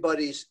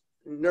everybody's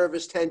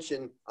nervous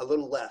tension a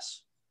little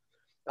less.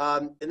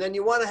 And then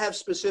you want to have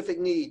specific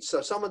needs.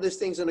 So some of these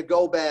things in a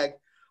go bag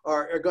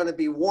are going to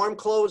be warm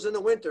clothes in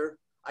the winter.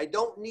 I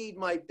don't need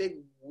my big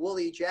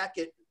woolly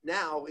jacket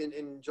now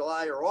in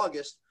July or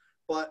August,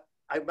 but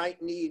I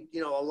might need,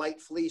 you know, a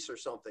light fleece or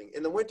something.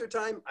 In the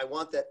wintertime, I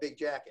want that big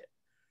jacket.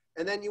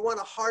 And then you want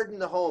to harden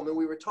the home. And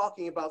we were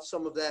talking about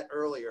some of that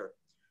earlier.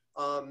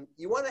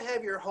 You want to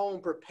have your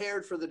home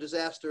prepared for the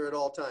disaster at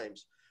all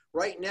times.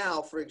 Right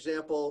now, for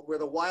example, where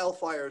the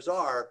wildfires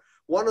are,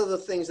 one of the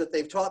things that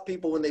they've taught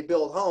people when they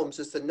build homes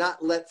is to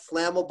not let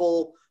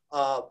flammable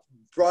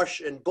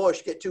brush and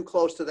bush get too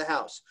close to the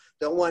house.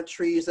 Don't want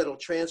trees that'll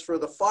transfer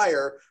the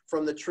fire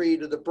from the tree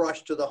to the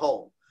brush to the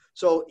home.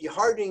 So you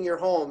hardening your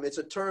home, it's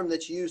a term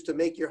that's used to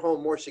make your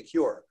home more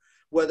secure,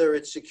 whether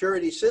it's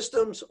security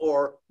systems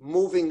or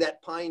moving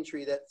that pine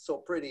tree that's so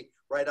pretty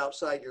right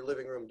outside your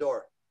living room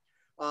door.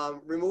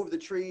 Remove the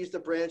trees, the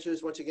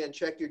branches. Once again,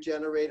 check your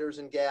generators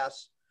and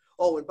gas.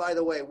 Oh, and by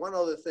the way, one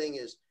other thing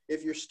is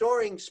if you're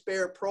storing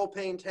spare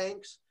propane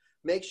tanks,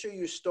 make sure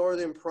you store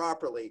them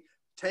properly.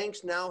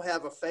 Tanks now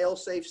have a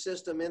fail-safe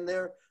system in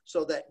there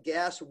so that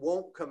gas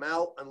won't come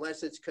out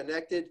unless it's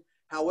connected.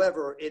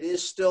 However, it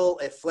is still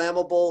a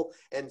flammable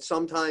and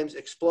sometimes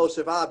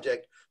explosive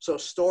object, so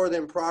store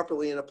them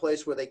properly in a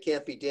place where they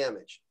can't be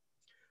damaged.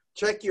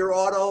 Check your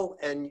auto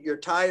and your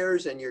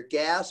tires and your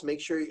gas. Make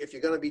sure if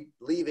you're going to be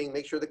leaving,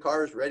 make sure the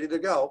car is ready to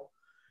go.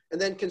 And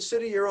then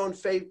consider your own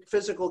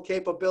physical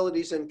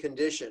capabilities and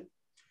condition.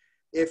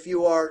 If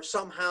you are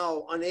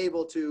somehow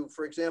unable to,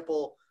 for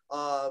example,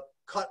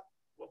 cut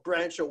a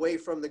branch away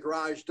from the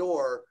garage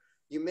door,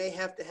 you may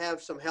have to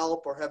have some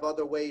help or have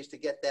other ways to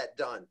get that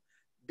done.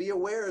 Be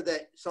aware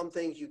that some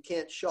things you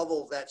can't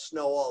shovel that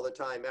snow all the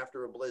time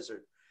after a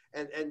blizzard.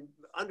 And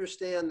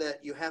understand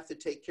that you have to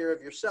take care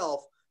of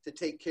yourself to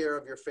take care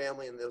of your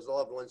family and those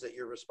loved ones that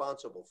you're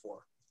responsible for.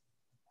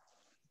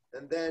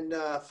 And then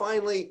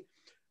finally,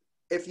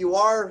 if you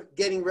are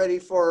getting ready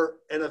for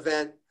an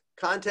event,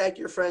 contact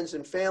your friends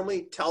and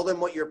family, tell them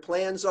what your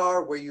plans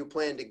are, where you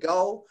plan to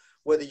go,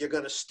 whether you're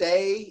going to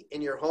stay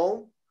in your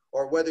home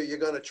or whether you're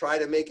going to try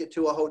to make it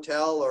to a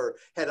hotel or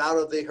head out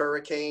of the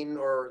hurricane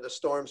or the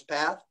storm's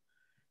path.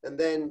 And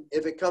then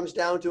if it comes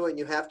down to it and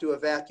you have to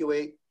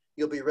evacuate,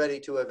 you'll be ready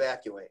to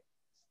evacuate.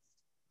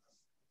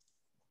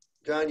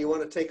 John, you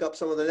want to take up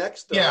some of the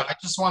next? Yeah, I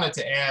just wanted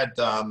to add,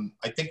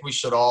 I think we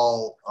should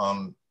all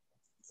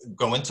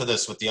go into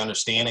this with the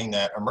understanding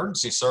that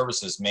emergency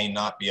services may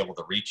not be able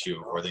to reach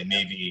you, or they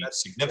may be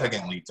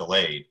significantly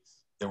delayed.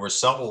 There were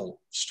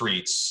several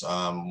streets,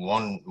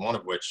 one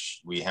of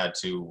which we had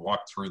to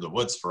walk through the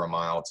woods for a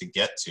mile to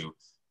get to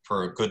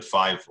for a good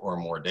 5 or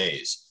more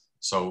days.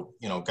 So,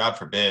 you know, God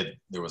forbid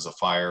there was a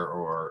fire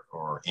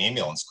or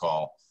ambulance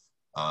call.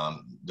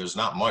 There's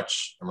not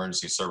much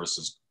emergency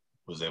services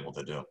was able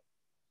to do.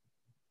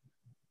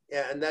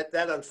 Yeah, and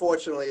that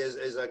unfortunately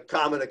is a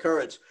common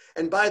occurrence.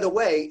 And by the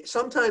way,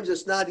 sometimes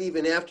it's not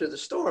even after the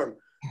storm.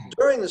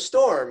 During the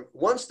storm,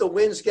 once the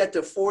winds get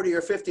to 40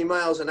 or 50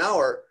 miles an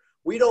hour,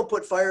 we don't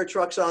put fire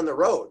trucks on the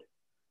road.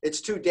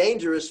 It's too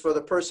dangerous for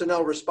the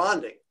personnel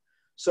responding.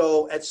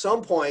 So at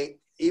some point,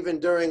 even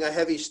during a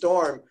heavy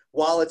storm,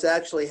 while it's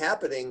actually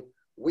happening,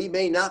 we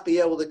may not be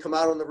able to come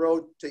out on the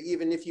road to,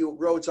 even if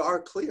roads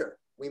are clear,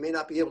 we may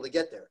not be able to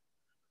get there.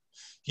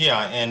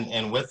 Yeah,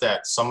 and with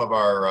that, some of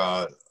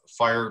our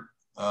fire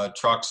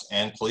trucks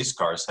and police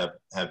cars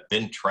have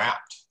been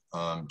trapped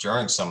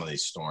during some of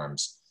these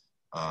storms.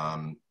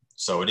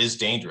 So it is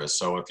dangerous.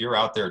 So if you're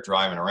out there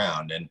driving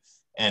around,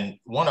 and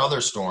one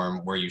other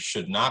storm where you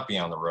should not be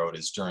on the road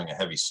is during a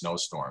heavy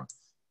snowstorm,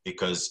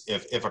 because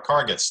if a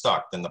car gets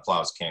stuck, then the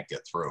plows can't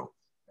get through,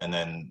 and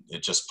then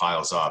it just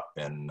piles up.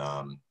 And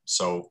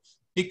so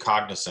be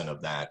cognizant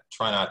of that.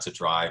 Try not to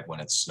drive when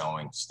it's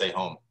snowing. Stay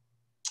home.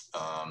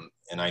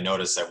 And I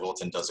noticed that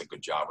Wilton does a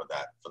good job with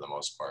that for the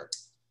most part.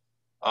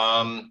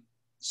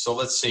 So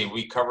let's see,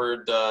 we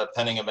covered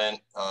pending event.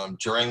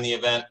 During the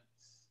event,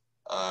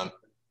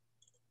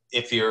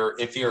 if you're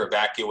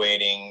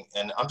evacuating,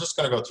 and I'm just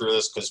going to go through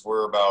this because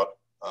we're about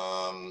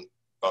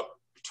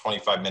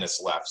 25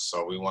 minutes left,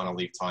 so we want to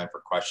leave time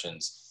for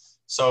questions.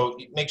 So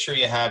make sure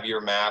you have your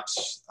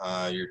maps,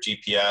 your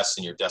GPS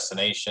and your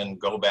destination,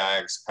 go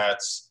bags,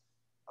 pets.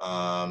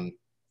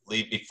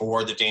 Leave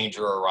before the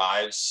danger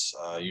arrives,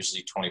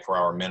 usually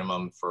 24-hour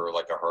minimum for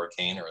like a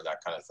hurricane or that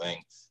kind of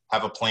thing.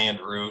 Have a planned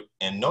route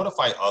and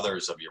notify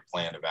others of your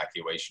planned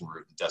evacuation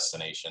route and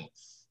destination.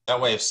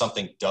 That way, if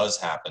something does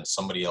happen,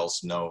 somebody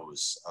else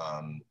knows,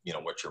 you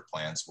know, what your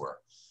plans were.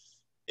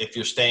 If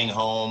you're staying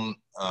home,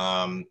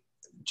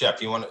 Jeff,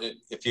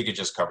 if you could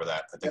just cover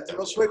that. I think that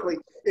real quickly.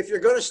 If you're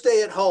going to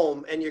stay at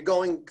home and you're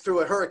going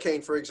through a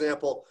hurricane, for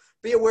example,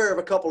 be aware of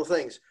a couple of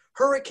things.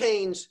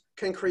 Hurricanes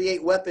can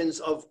create weapons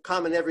of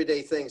common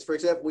everyday things. For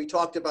example, we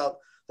talked about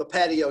the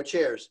patio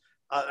chairs.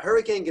 A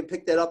hurricane can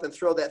pick that up and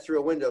throw that through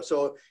a window.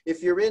 So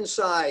if you're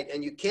inside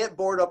and you can't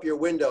board up your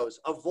windows,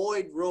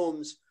 avoid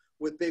rooms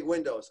with big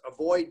windows.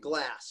 Avoid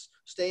glass.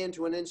 Stay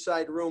into an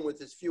inside room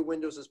with as few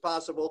windows as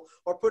possible,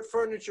 or put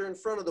furniture in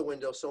front of the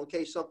window so in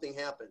case something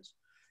happens.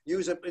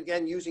 Use it,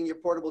 again, using your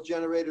portable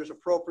generators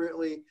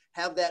appropriately.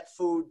 Have that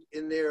food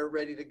in there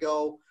ready to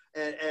go.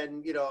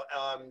 and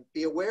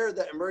be aware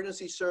that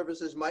emergency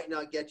services might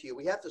not get to you.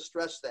 We have to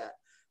stress that,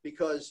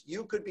 because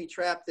you could be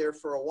trapped there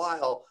for a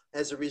while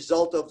as a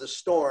result of the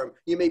storm.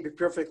 You may be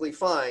perfectly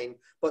fine,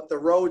 but the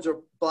roads are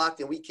blocked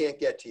and we can't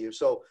get to you.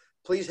 So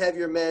please have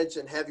your meds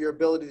and have your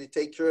ability to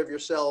take care of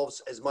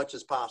yourselves as much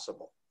as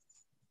possible.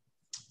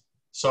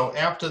 So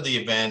after the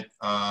event,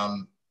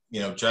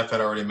 Jeff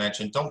had already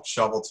mentioned, don't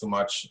shovel too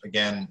much.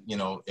 Again,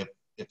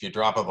 if you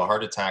drop of a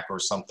heart attack or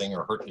something,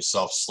 or hurt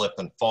yourself, slip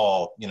and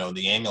fall,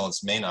 the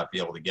ambulance may not be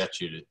able to get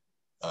you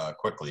to,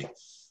 quickly.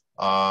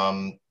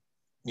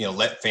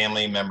 Let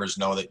family members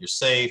know that you're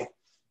safe.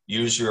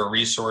 Use your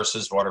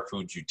resources, water,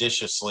 food,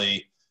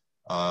 judiciously.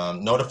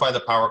 Notify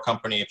the power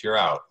company if you're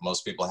out.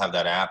 Most people have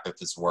that app if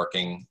it's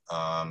working.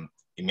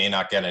 You may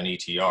not get an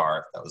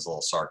ETR. That was a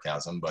little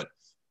sarcasm, but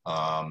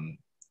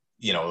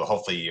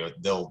hopefully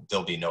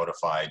they'll be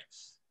notified.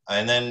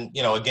 And then,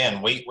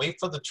 again, wait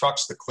for the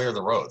trucks to clear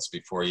the roads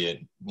before you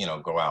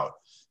go out.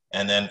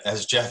 And then,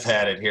 as Jeff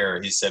had it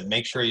here, he said,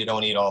 make sure you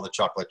don't eat all the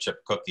chocolate chip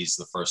cookies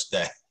the first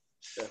day.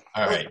 Yeah.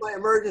 All right. My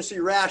emergency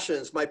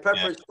rations, my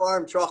Pepperidge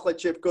Farm chocolate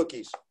chip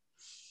cookies.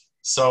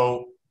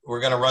 So we're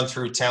going to run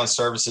through town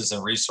services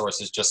and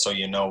resources just so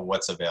you know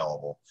what's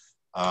available.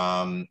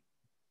 Obviously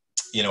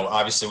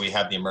we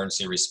have the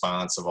emergency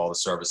response of all the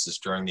services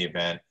during the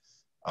event.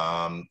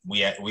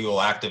 We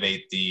will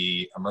activate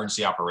the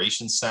Emergency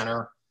Operations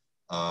Center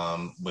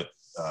with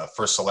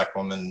First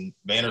Selectwoman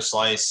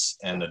Vanderslice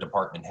and the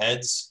department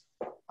heads.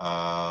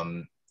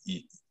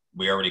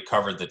 We already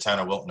covered the Town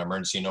of Wilton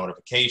emergency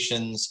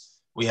notifications.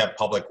 We have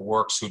Public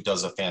Works, who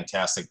does a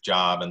fantastic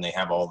job, and they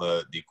have all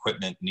the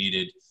equipment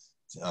needed,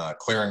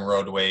 clearing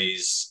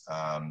roadways.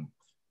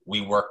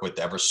 We work with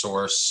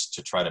Eversource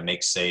to try to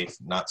make safe,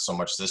 not so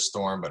much this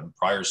storm, but in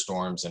prior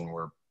storms, and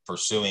we're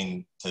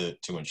pursuing to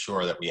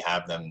ensure that we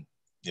have them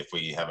if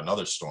we have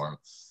another storm.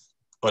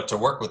 But to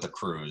work with the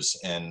crews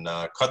and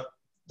cut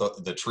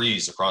the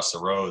trees across the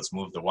roads,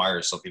 move the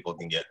wires so people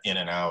can get in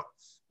and out,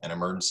 and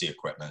emergency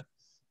equipment.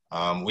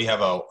 We have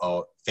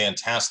a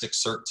fantastic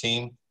CERT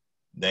team.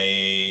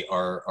 They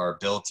are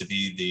billed to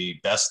be the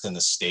best in the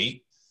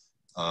state.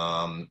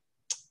 I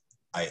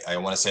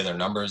want to say their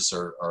numbers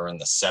are in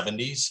the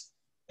 70s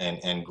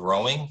and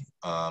growing.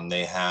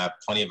 They have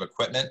plenty of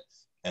equipment,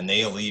 and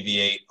they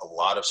alleviate a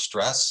lot of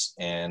stress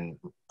and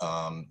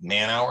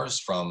man hours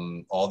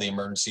from all the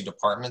emergency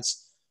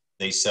departments.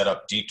 They set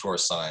up detour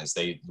signs.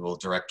 They will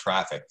direct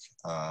traffic.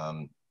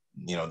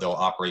 They'll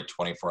operate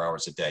 24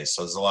 hours a day.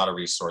 So there's a lot of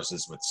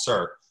resources with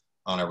CERT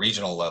on a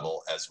regional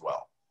level as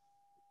well.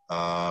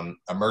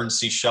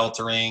 Emergency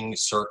sheltering,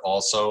 CERT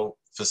also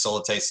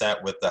facilitates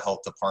that with the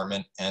health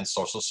department and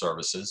social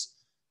services.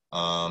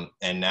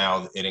 And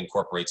now it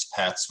incorporates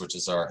PETS, which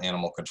is our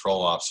animal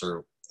control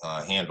officer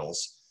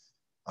handles.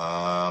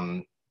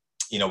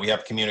 We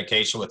have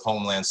communication with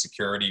Homeland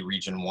Security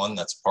Region 1.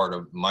 That's part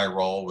of my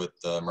role with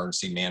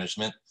emergency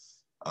management.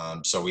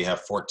 So we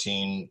have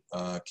 14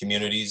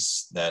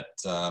 communities that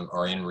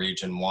are in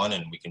Region 1,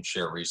 and we can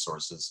share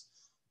resources.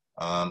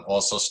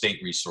 Also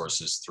state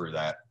resources through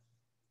that.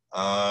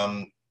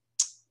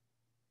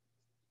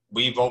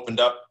 We've opened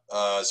up,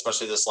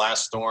 especially this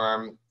last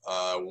storm,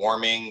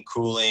 warming,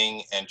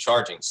 cooling, and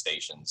charging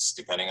stations,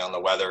 depending on the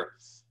weather.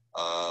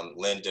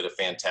 Lynn did a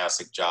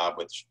fantastic job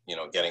with,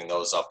 getting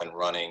those up and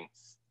running.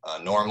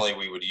 Normally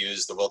we would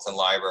use the Wilton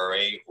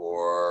Library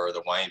or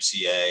the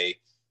YMCA.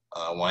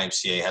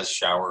 YMCA has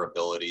shower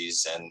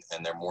abilities, and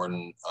they're more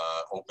than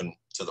open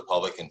to the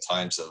public in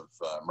times of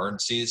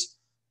emergencies.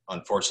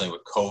 Unfortunately,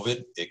 with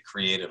COVID, it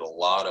created a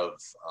lot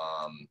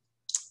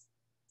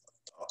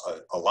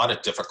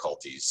of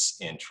difficulties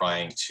in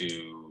trying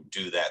to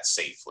do that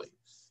safely.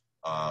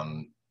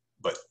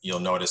 But you'll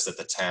notice that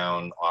the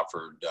town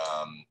offered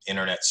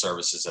internet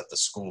services at the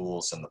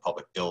schools and the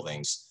public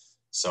buildings.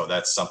 So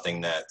that's something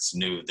that's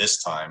new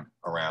this time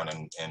around,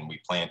 and we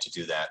plan to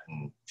do that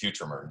in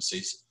future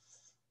emergencies.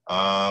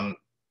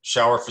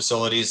 Shower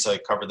facilities, I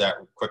covered that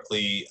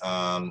quickly.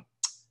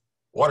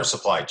 Water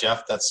supply,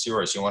 Jeff, that's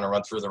yours. You want to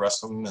run through the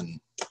rest of them? And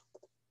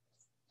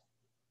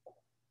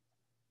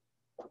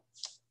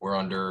we're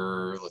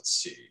under, let's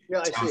see. Yeah,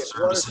 I see it.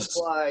 Water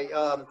supply.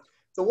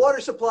 The water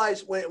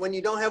supplies, when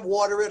you don't have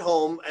water at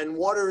home, and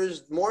water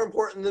is more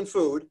important than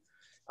food,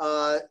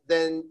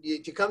 then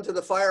you come to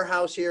the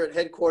firehouse here at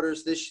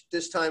headquarters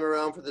this time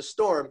around for the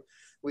storm.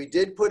 We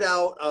did put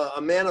out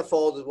a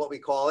manifold, is what we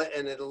call it,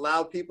 and it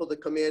allowed people to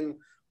come in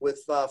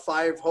with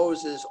 5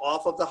 hoses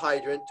off of the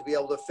hydrant to be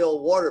able to fill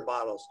water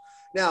bottles.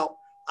 Now,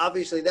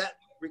 obviously that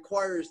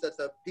requires that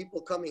the people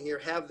coming here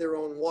have their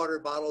own water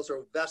bottles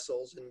or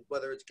vessels, and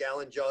whether it's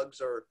gallon jugs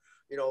or,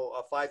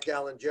 a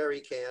 5-gallon jerry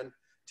can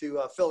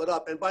to fill it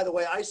up. And by the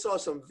way, I saw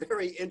some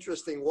very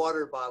interesting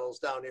water bottles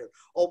down here,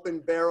 open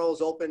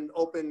barrels, open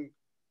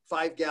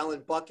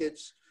 5-gallon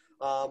buckets,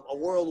 a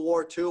World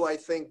War II, I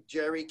think,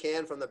 jerry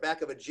can from the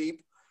back of a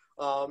Jeep.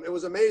 It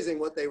was amazing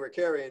what they were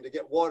carrying to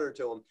get water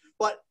to them.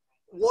 But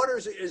water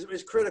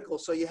is critical,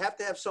 so you have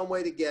to have some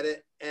way to get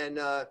it. And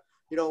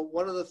you know,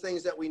 one of the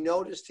things that we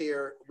noticed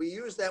here, we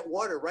used that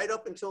water right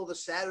up until the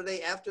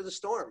Saturday after the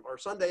storm or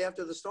Sunday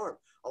after the storm.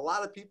 A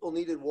lot of people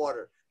needed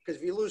water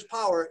because if you lose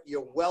power,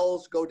 your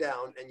wells go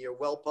down and your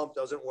well pump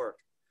doesn't work.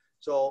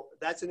 So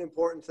that's an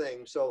important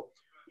thing. So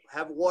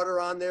have water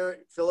on there,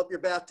 fill up your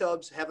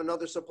bathtubs, have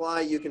another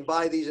supply. You can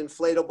buy these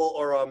inflatable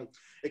or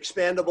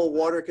expandable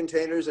water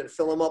containers and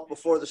fill them up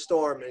before the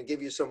storm and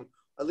give you some,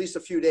 at least a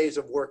few days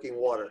of working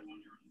water.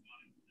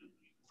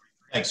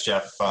 Thanks,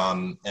 Jeff,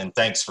 and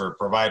thanks for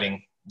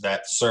providing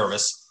that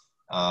service.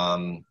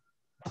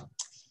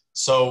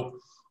 So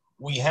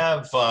we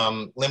have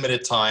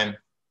limited time,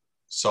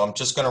 so I'm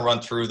just going to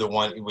run through the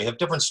one. We have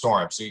different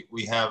storms.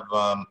 We have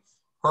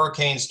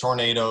hurricanes,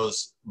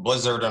 tornadoes,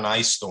 blizzard and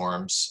ice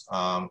storms,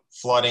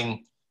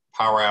 flooding,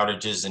 power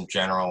outages in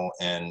general,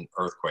 and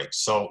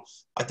earthquakes. So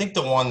I think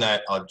the one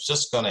that I'm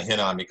just going to hit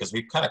on, because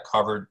we've kind of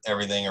covered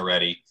everything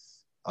already,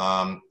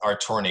 are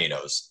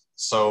tornadoes.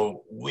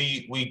 So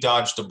we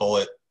dodged a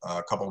bullet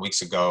a couple of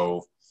weeks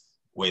ago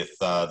with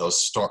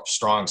those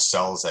strong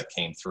cells that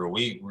came through.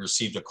 We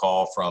received a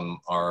call from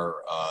our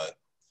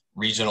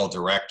regional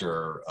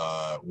director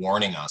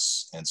warning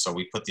us, and so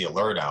we put the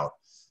alert out.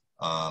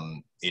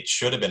 It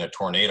should have been a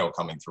tornado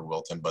coming through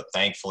Wilton, but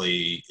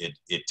thankfully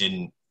it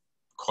didn't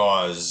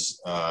cause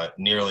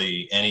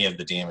nearly any of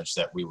the damage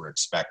that we were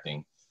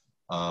expecting.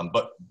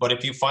 But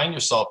if you find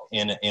yourself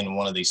in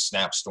one of these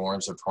snap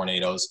storms or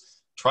tornadoes,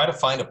 try to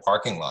find a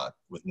parking lot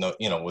with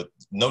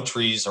no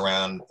trees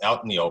around,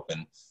 out in the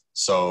open,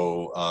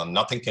 so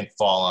nothing can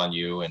fall on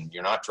you and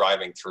you're not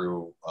driving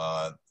through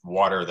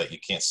water that you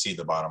can't see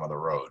the bottom of the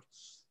road.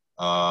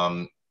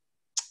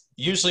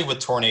 Usually with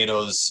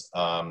tornadoes,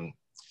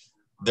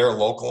 they're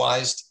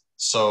localized,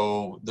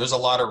 so there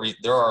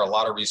are a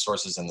lot of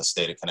resources in the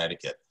state of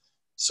Connecticut.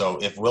 So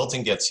if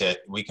Wilton gets hit,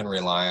 we can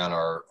rely on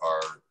our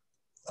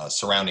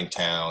surrounding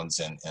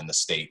towns and the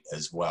state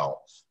as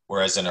well.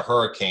 Whereas in a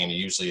hurricane,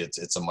 usually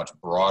it's a much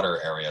broader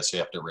area, so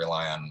you have to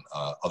rely on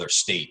other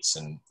states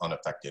and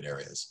unaffected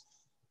areas.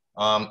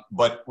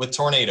 But with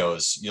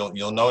tornadoes,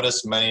 you'll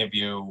notice many of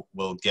you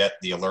will get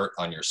the alert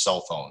on your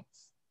cell phone.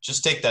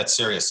 Just take that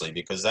seriously,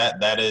 because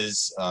that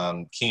is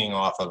keying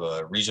off of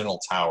a regional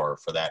tower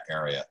for that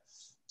area.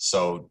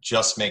 So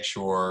just make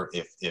sure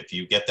if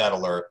you get that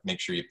alert, make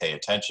sure you pay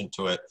attention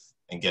to it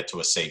and get to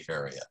a safe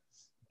area.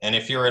 And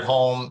if you're at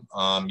home,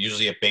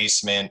 usually a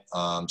basement,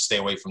 stay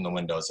away from the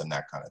windows and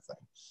that kind of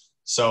thing.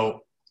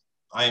 So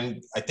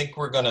I think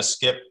we're going to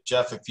skip,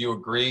 Jeff, if you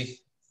agree.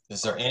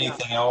 Is there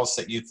anything else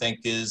that you think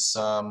is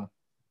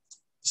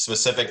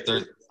specific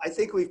there? I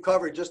think we've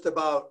covered just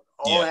about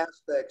all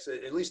aspects,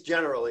 at least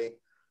generally.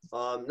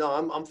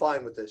 No, I'm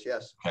fine with this,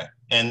 yes. Okay.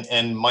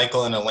 And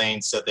Michael and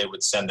Elaine said they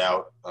would send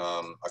out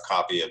a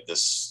copy of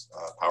this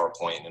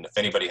PowerPoint. And if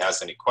anybody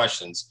has any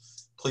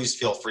questions, please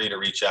feel free to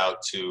reach out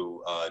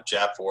to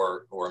Jeff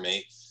or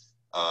me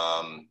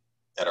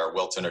at our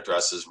Wilton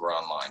addresses. We're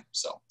online,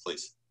 so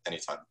please,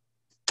 anytime.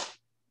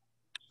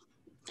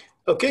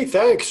 Okay,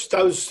 thanks.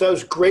 That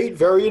was great,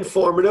 very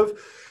informative.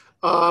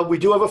 We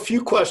do have a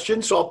few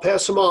questions, so I'll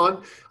pass them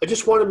on. I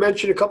just want to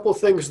mention a couple of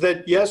things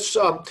that, yes,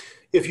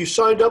 if you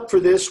signed up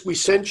for this, we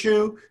sent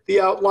you the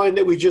outline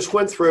that we just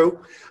went through.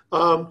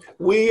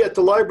 We at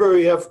the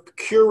library have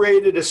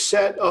curated a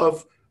set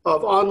of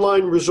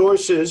online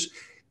resources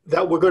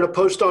that we're going to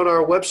post on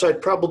our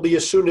website probably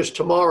as soon as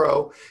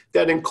tomorrow,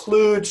 that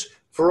includes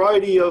a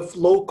variety of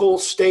local,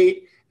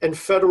 state, and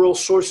federal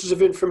sources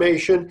of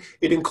information.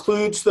 It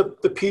includes the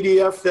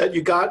PDF that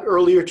you got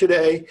earlier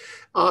today,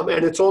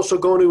 and it's also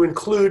going to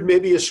include,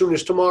 maybe as soon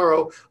as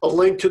tomorrow, a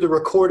link to the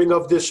recording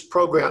of this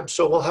program.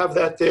 So we'll have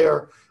that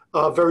there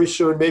very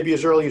soon, maybe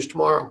as early as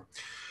tomorrow.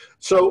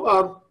 So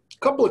a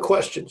couple of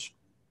questions.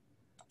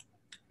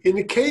 In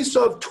the case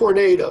of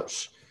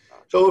tornadoes,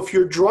 so if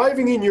you're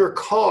driving in your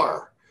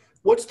car,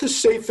 what's the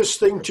safest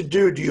thing to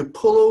do? Do you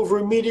pull over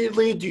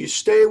immediately? Do you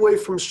stay away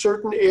from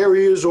certain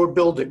areas or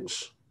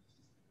buildings?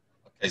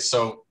 Okay,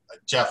 so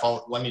Jeff,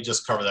 let me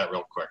just cover that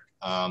real quick,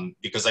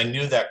 because I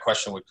knew that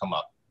question would come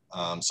up.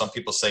 Some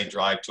people say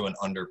drive to an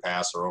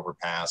underpass or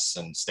overpass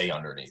and stay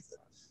underneath it.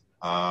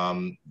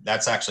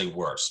 That's actually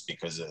worse,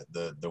 because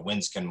the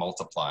winds can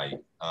multiply.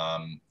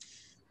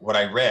 What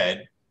I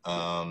read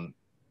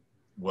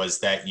was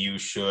that you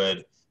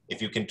should,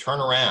 if you can turn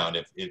around,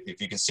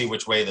 if you can see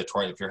which way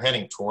if you're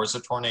heading towards a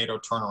tornado,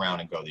 turn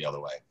around and go the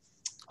other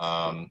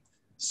way.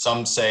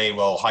 Some say,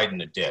 well, hide in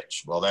a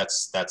ditch. Well,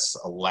 that's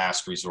a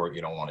last resort.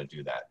 You don't want to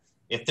do that.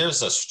 If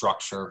there's a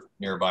structure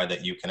nearby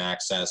that you can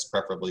access,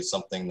 preferably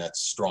something that's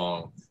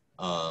strong,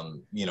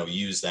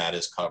 use that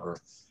as cover.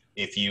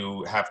 If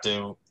you have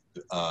to,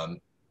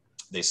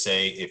 they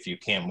say if you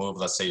can't move,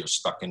 let's say you're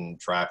stuck in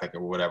traffic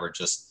or whatever,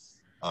 just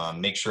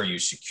make sure you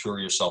secure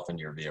yourself in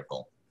your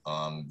vehicle.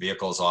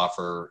 Vehicles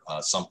offer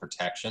some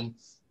protection.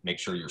 Make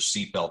sure you're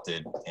seat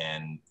belted,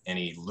 and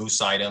any loose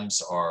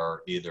items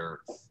are either,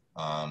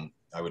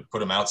 I would put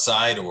them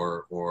outside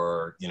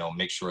or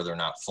make sure they're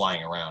not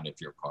flying around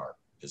if your car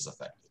is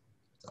affected.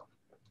 So.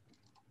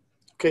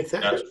 Okay,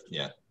 thanks.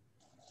 Yeah.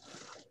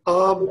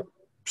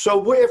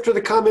 So after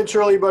the comments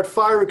earlier about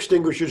fire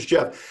extinguishers,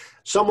 Jeff,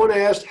 someone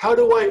asked, how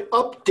do I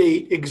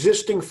update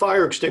existing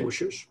fire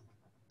extinguishers?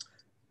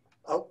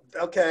 Oh,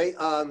 okay.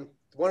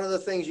 One of the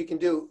things you can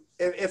do,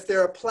 if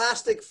they're a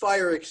plastic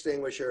fire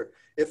extinguisher,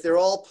 if they're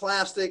all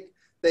plastic,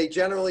 they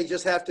generally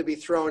just have to be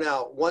thrown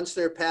out. Once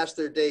they're past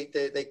their date,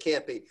 they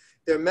can't be.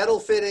 They're metal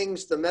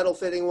fittings, the metal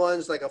fitting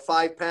ones, like a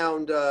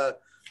 5-pound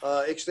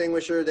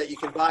extinguisher that you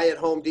can buy at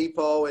Home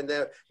Depot, and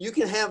you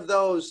can have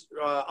those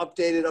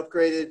updated,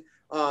 upgraded.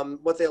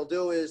 What they'll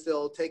do is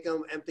they'll take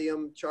them, empty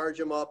them, charge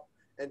them up,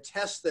 and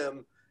test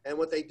them. And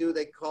what they do,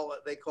 they call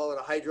it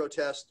a hydro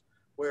test,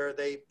 where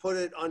they put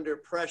it under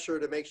pressure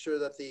to make sure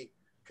that the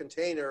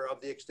container of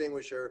the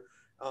extinguisher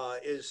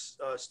is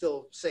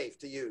still safe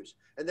to use.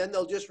 And then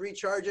they'll just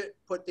recharge it,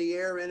 put the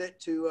air in it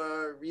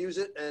to use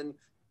it, and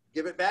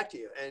give it back to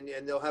you.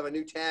 And they'll have a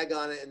new tag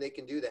on it, and they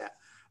can do that.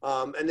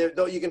 And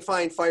you can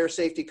find fire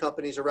safety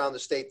companies around the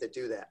state that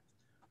do that.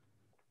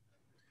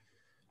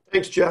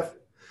 Thanks, Jeff.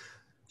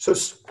 So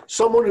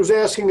someone who's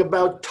asking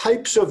about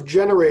types of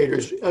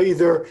generators,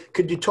 either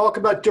could you talk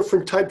about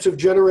different types of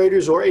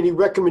generators or any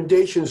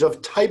recommendations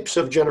of types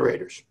of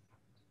generators?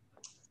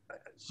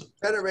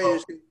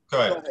 Generators. Go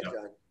ahead,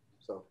 John.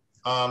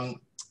 So.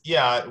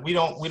 Yeah, we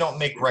don't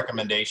make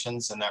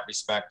recommendations in that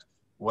respect.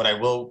 What I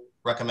will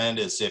recommend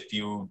is if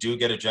you do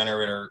get a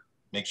generator,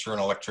 make sure an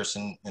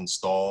electrician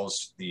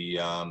installs the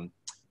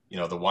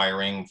the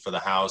wiring for the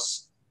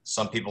house.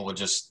 Some people would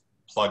just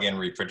plug in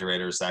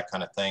refrigerators, that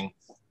kind of thing.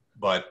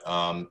 But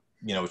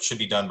it should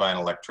be done by an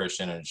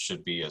electrician, and it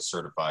should be a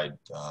certified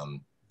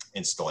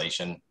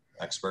installation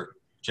expert.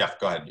 Jeff,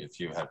 go ahead if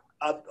you have.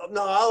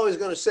 No, all I was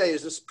going to say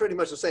is this is pretty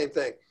much the same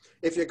thing.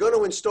 If you're going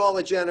to install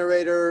a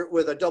generator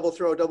with a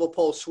double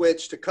pole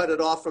switch to cut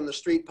it off from the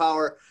street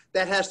power,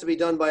 that has to be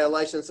done by a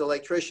licensed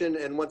electrician.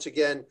 And once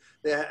again,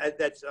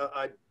 that's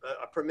a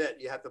permit.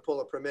 You have to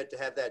pull a permit to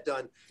have that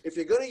done. If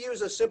you're going to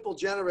use a simple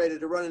generator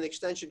to run an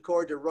extension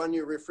cord to run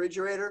your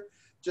refrigerator,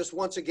 just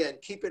once again,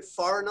 keep it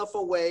far enough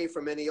away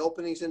from any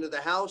openings into the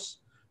house,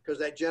 because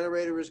that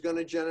generator is going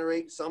to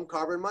generate some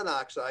carbon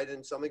monoxide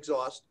and some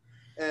exhaust.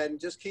 And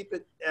just keep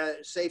it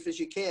as safe as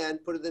you can.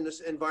 Put it in this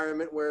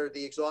environment where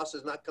the exhaust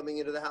is not coming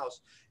into the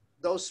house.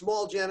 Those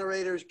small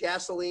generators,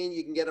 gasoline,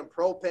 you can get them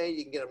propane,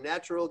 you can get them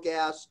natural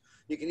gas,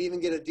 you can even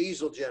get a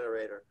diesel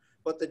generator.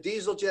 But the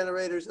diesel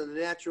generators and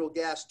the natural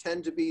gas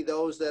tend to be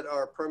those that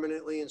are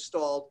permanently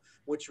installed,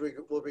 which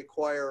will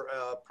require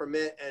a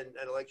permit and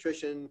an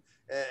electrician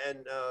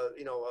and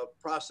a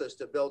process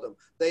to build them.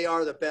 They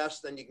are the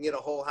best, and you can get a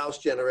whole house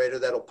generator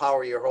that'll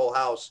power your whole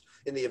house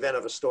in the event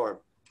of a storm.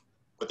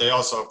 But they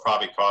also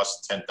probably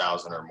cost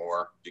 $10,000 or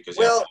more because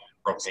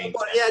propane.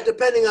 Yeah,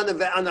 depending on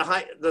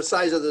the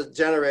size of the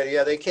generator,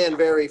 yeah, they can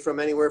vary from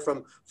anywhere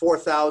from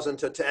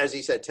 $4,000 to, as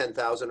he said,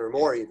 $10,000 or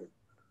more even.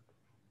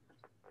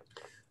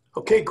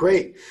 Okay,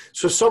 great.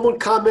 So someone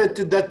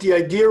commented that the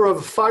idea of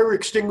a fire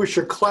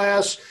extinguisher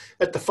class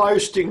at the fire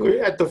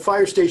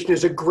station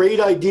is a great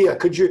idea.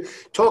 Could you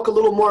talk a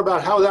little more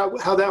about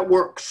how that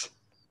works?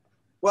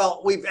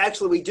 Well, we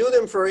do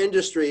them for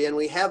industry, and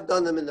we have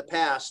done them in the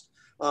past.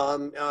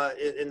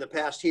 In the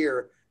past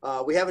year,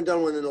 we haven't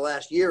done one in the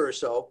last year or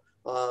so.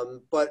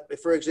 But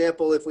for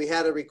example, if we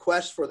had a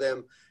request for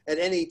them at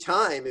any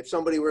time, if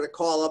somebody were to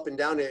call up and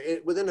down there,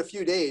 within a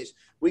few days,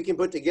 we can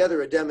put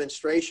together a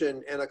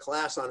demonstration and a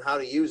class on how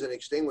to use an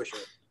extinguisher.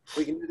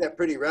 We can do that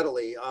pretty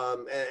readily.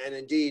 And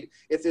indeed,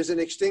 if there's an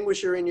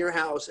extinguisher in your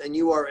house and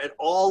you are at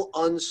all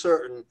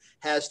uncertain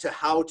as to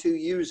how to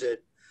use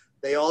it,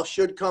 they all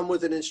should come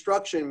with an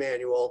instruction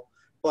manual.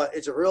 But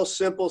it's a real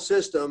simple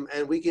system,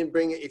 and we can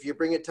bring it, if you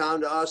bring it down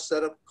to us,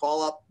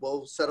 call up,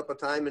 we'll set up a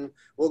time and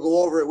we'll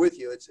go over it with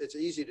you. It's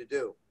easy to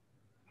do.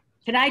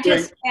 Can I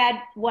just add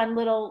one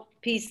little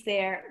piece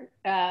there?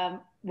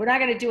 We're not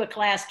going to do a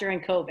class during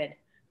COVID.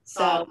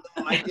 So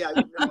of course.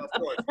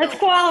 Let's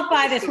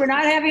qualify this. We're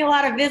not having a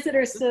lot of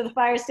visitors to the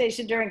fire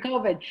station during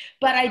COVID,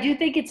 but I do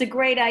think it's a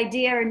great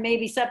idea and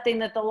maybe something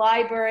that the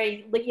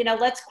library,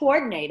 let's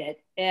coordinate it.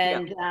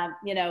 And,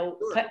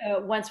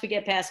 once we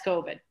get past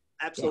COVID.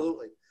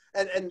 Absolutely.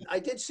 Yeah. And I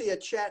did see a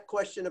chat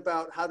question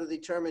about how to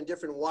determine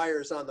different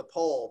wires on the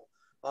pole.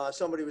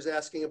 Somebody was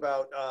asking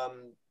about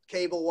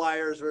cable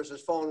wires versus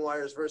phone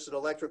wires versus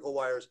electrical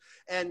wires.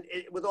 And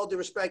with all due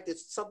respect,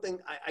 it's something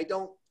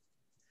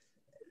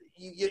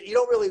you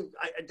don't really,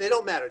 they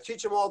don't matter.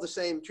 Treat them all the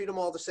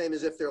same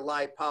as if they're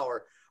live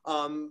power.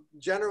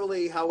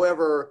 Generally,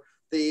 however,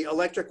 the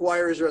electric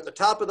wires are at the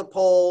top of the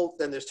pole,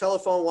 then there's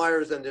telephone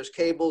wires, then there's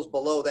cables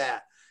below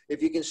that.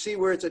 If you can see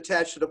where it's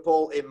attached to the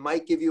pole, it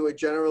might give you a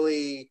general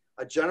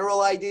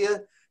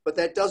idea, but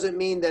that doesn't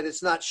mean that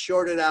it's not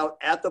shorted out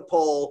at the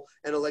pole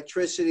and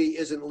electricity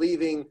isn't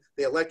leaving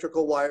the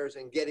electrical wires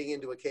and getting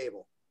into a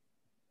cable.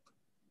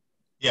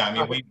 Yeah,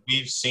 I mean,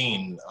 we've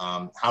seen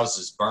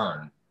houses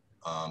burn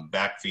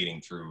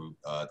backfeeding through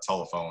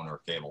telephone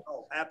or cable.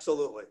 Oh,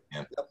 absolutely.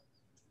 Yeah. Yep.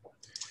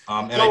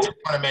 And I did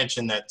want to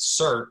mention that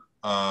CERT,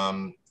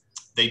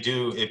 they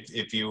do,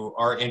 if you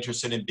are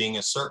interested in being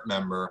a CERT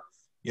member,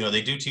 you know,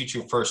 they do teach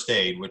you first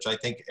aid, which I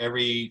think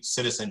every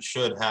citizen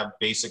should have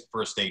basic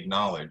first aid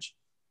knowledge.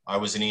 I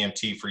was an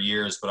EMT for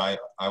years, but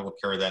I will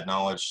carry that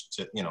knowledge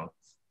to, you know,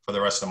 for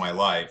the rest of my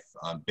life,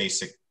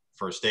 basic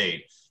first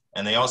aid.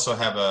 And they also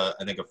have I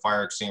think a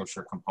fire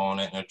extinguisher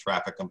component and a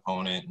traffic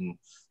component, and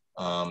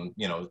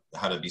you know,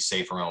 how to be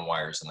safe around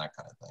wires and that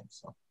kind of thing.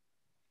 So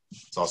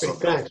it's also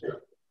Thanks.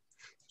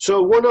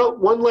 So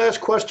one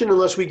last question,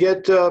 unless we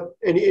get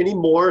any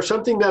more,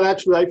 something that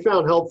actually I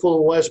found helpful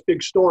in the last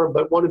big storm,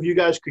 but one of you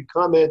guys could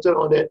comment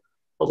on it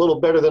a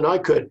little better than I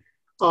could.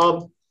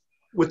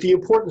 With the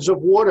importance of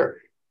water,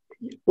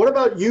 what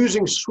about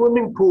using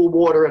swimming pool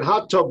water and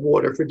hot tub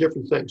water for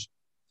different things?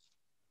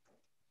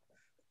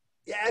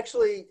 Yeah,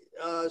 actually,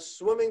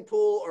 swimming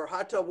pool or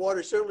hot tub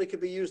water certainly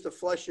could be used to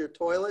flush your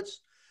toilets.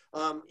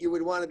 You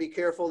would want to be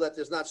careful that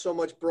there's not so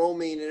much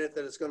bromine in it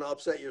that it's going to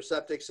upset your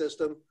septic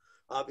system.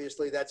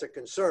 Obviously, that's a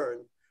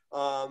concern.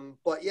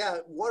 But yeah,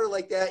 water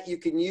like that you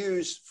can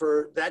use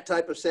for that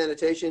type of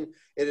sanitation.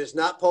 It is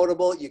not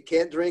potable. You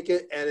can't drink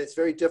it, and it's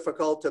very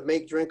difficult to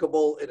make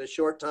drinkable in a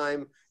short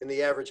time in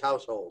the average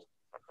household.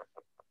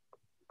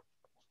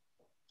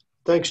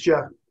 Thanks,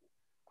 Jeff.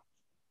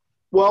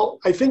 Well,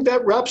 I think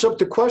that wraps up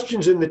the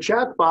questions in the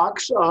chat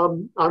box.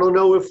 I don't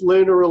know if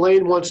Lynn or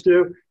Elaine wants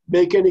to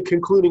make any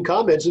concluding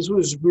comments. This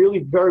was really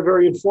very,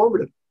 very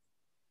informative.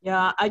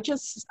 Yeah, I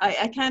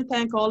can't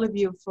thank all of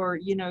you for,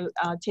 you know,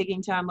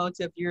 taking time out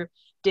of your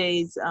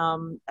days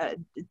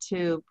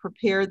to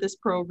prepare this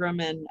program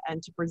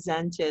and to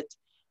present it,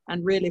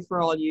 and really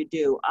for all you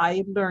do.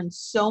 I've learned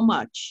so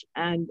much,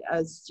 and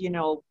as you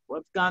know,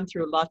 I've gone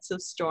through lots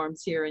of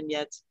storms here, and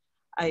yet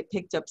I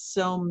picked up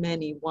so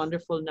many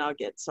wonderful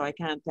nuggets, so I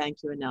can't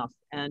thank you enough.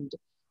 And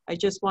I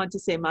just want to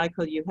say,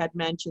 Michael, you had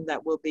mentioned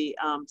that we'll be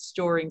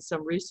storing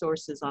some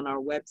resources on our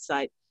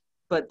website,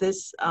 but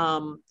this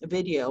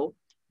video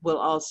will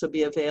also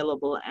be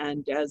available.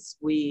 And as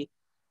we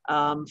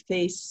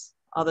face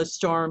other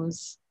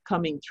storms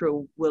coming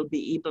through, we'll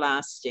be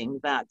e-blasting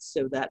that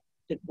so that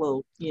it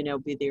will, you know,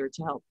 be there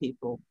to help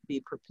people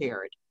be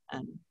prepared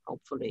and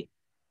hopefully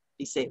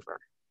be safer.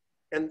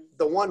 And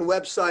the one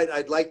website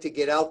I'd like to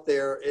get out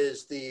there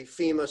is the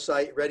FEMA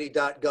site,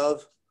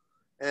 ready.gov.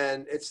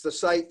 And it's the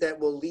site that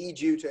will lead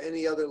you to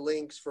any other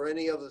links for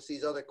any of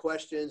these other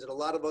questions and a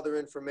lot of other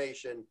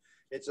information.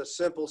 It's a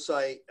simple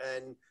site,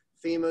 and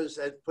FEMA's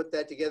have put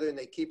that together, and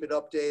they keep it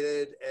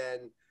updated,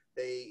 and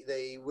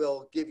they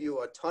will give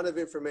you a ton of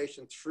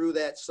information through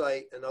that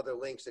site and other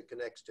links it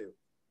connects to.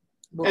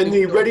 And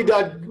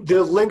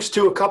the links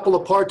to a couple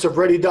of parts of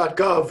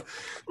ready.gov,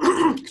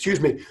 excuse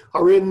me,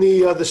 are in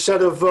the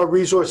set of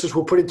resources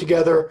we're putting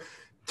together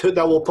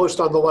that we'll post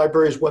on the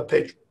library's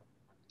webpage.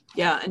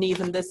 Yeah, and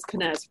even this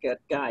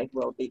Connecticut guide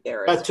will be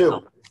there. That too.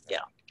 Well. Yeah.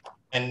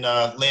 And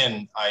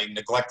Lynn, I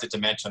neglected to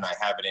mention, I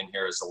have it in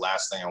here as the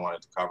last thing I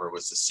wanted to cover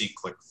was the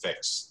C-click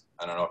fix.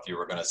 I don't know if you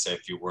were going to say a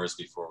few words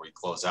before we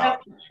close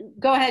out.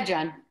 Go ahead,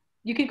 John.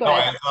 You can go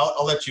ahead.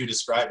 I'll let you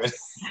describe it.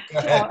 Go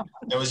ahead.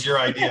 That was your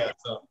idea.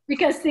 So.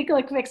 Because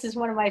C-click fix is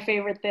one of my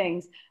favorite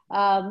things.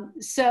 If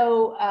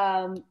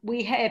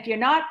you're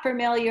not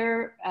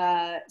familiar,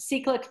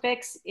 C-click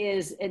fix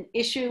is an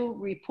issue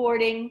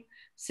reporting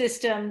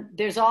system.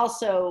 There's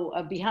also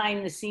a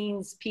behind the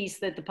scenes piece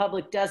that the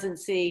public doesn't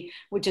see,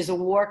 which is a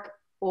work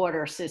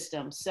order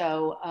system.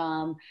 So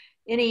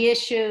any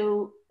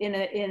issue in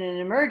an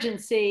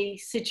emergency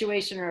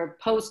situation or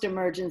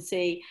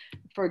post-emergency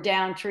for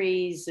down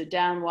trees or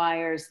down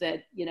wires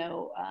that, you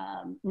know,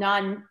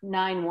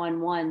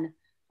 non-911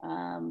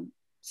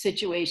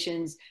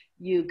 situations,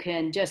 you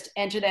can just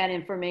enter that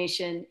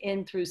information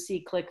in through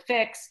C-click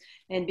fix,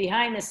 and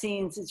behind the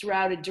scenes, it's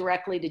routed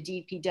directly to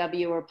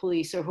DPW or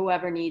police or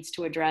whoever needs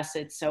to address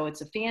it. So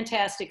it's a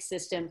fantastic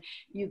system.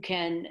 You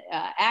can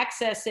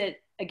access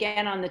it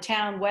again on the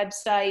town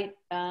website.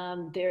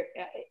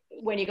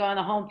 When you go on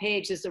the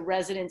homepage, there's a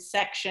residents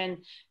section,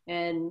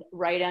 and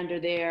right under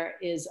there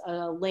is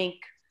a link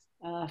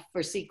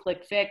for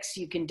C-click fix.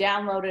 You can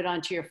download it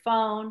onto your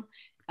phone.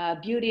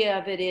 Beauty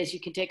of it is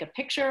you can take a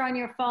picture on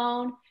your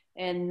phone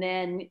and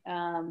then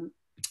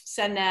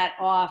send that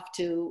off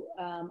to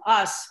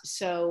us.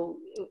 So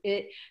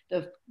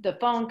the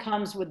phone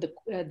comes with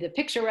the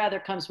picture rather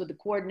comes with the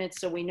coordinates,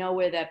 so we know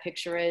where that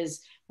picture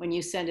is. When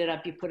you send it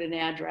up, you put an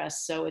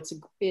address. So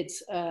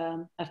it's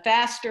a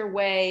faster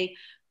way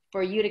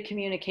for you to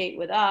communicate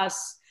with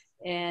us,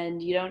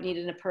 and you don't need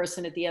a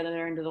person at the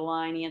other end of the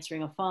line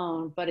answering a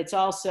phone, but it's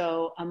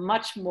also a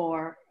much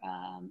more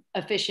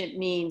efficient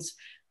means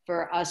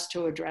for us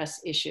to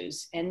address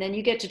issues. And then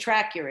you get to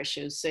track your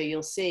issues, so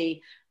you'll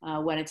see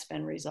when it's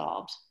been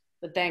resolved.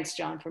 But thanks,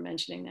 John, for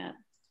mentioning that.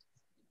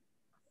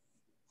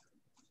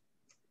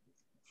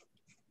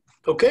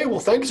 Okay, well,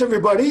 thanks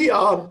everybody.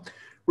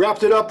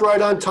 Wrapped it up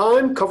right on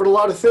time, covered a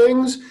lot of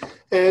things,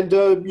 and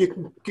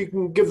you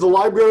can give the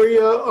library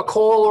a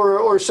call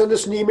or send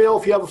us an email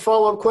if you have a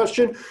follow-up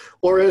question,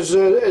 or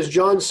as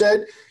John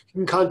said, you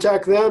can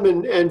contact them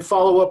and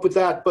follow up with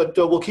that. But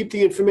we'll keep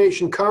the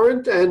information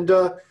current, and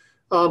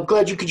I'm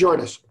glad you could join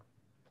us.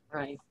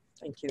 Right.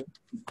 Thank you.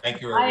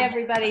 Thank you, Bye, everyone.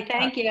 everybody.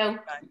 Thank you.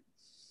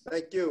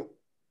 Thank you.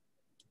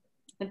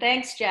 And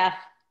thanks, Jeff.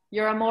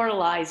 You're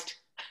immortalized.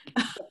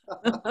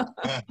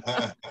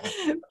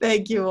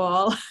 Thank you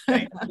all.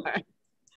 Thank you.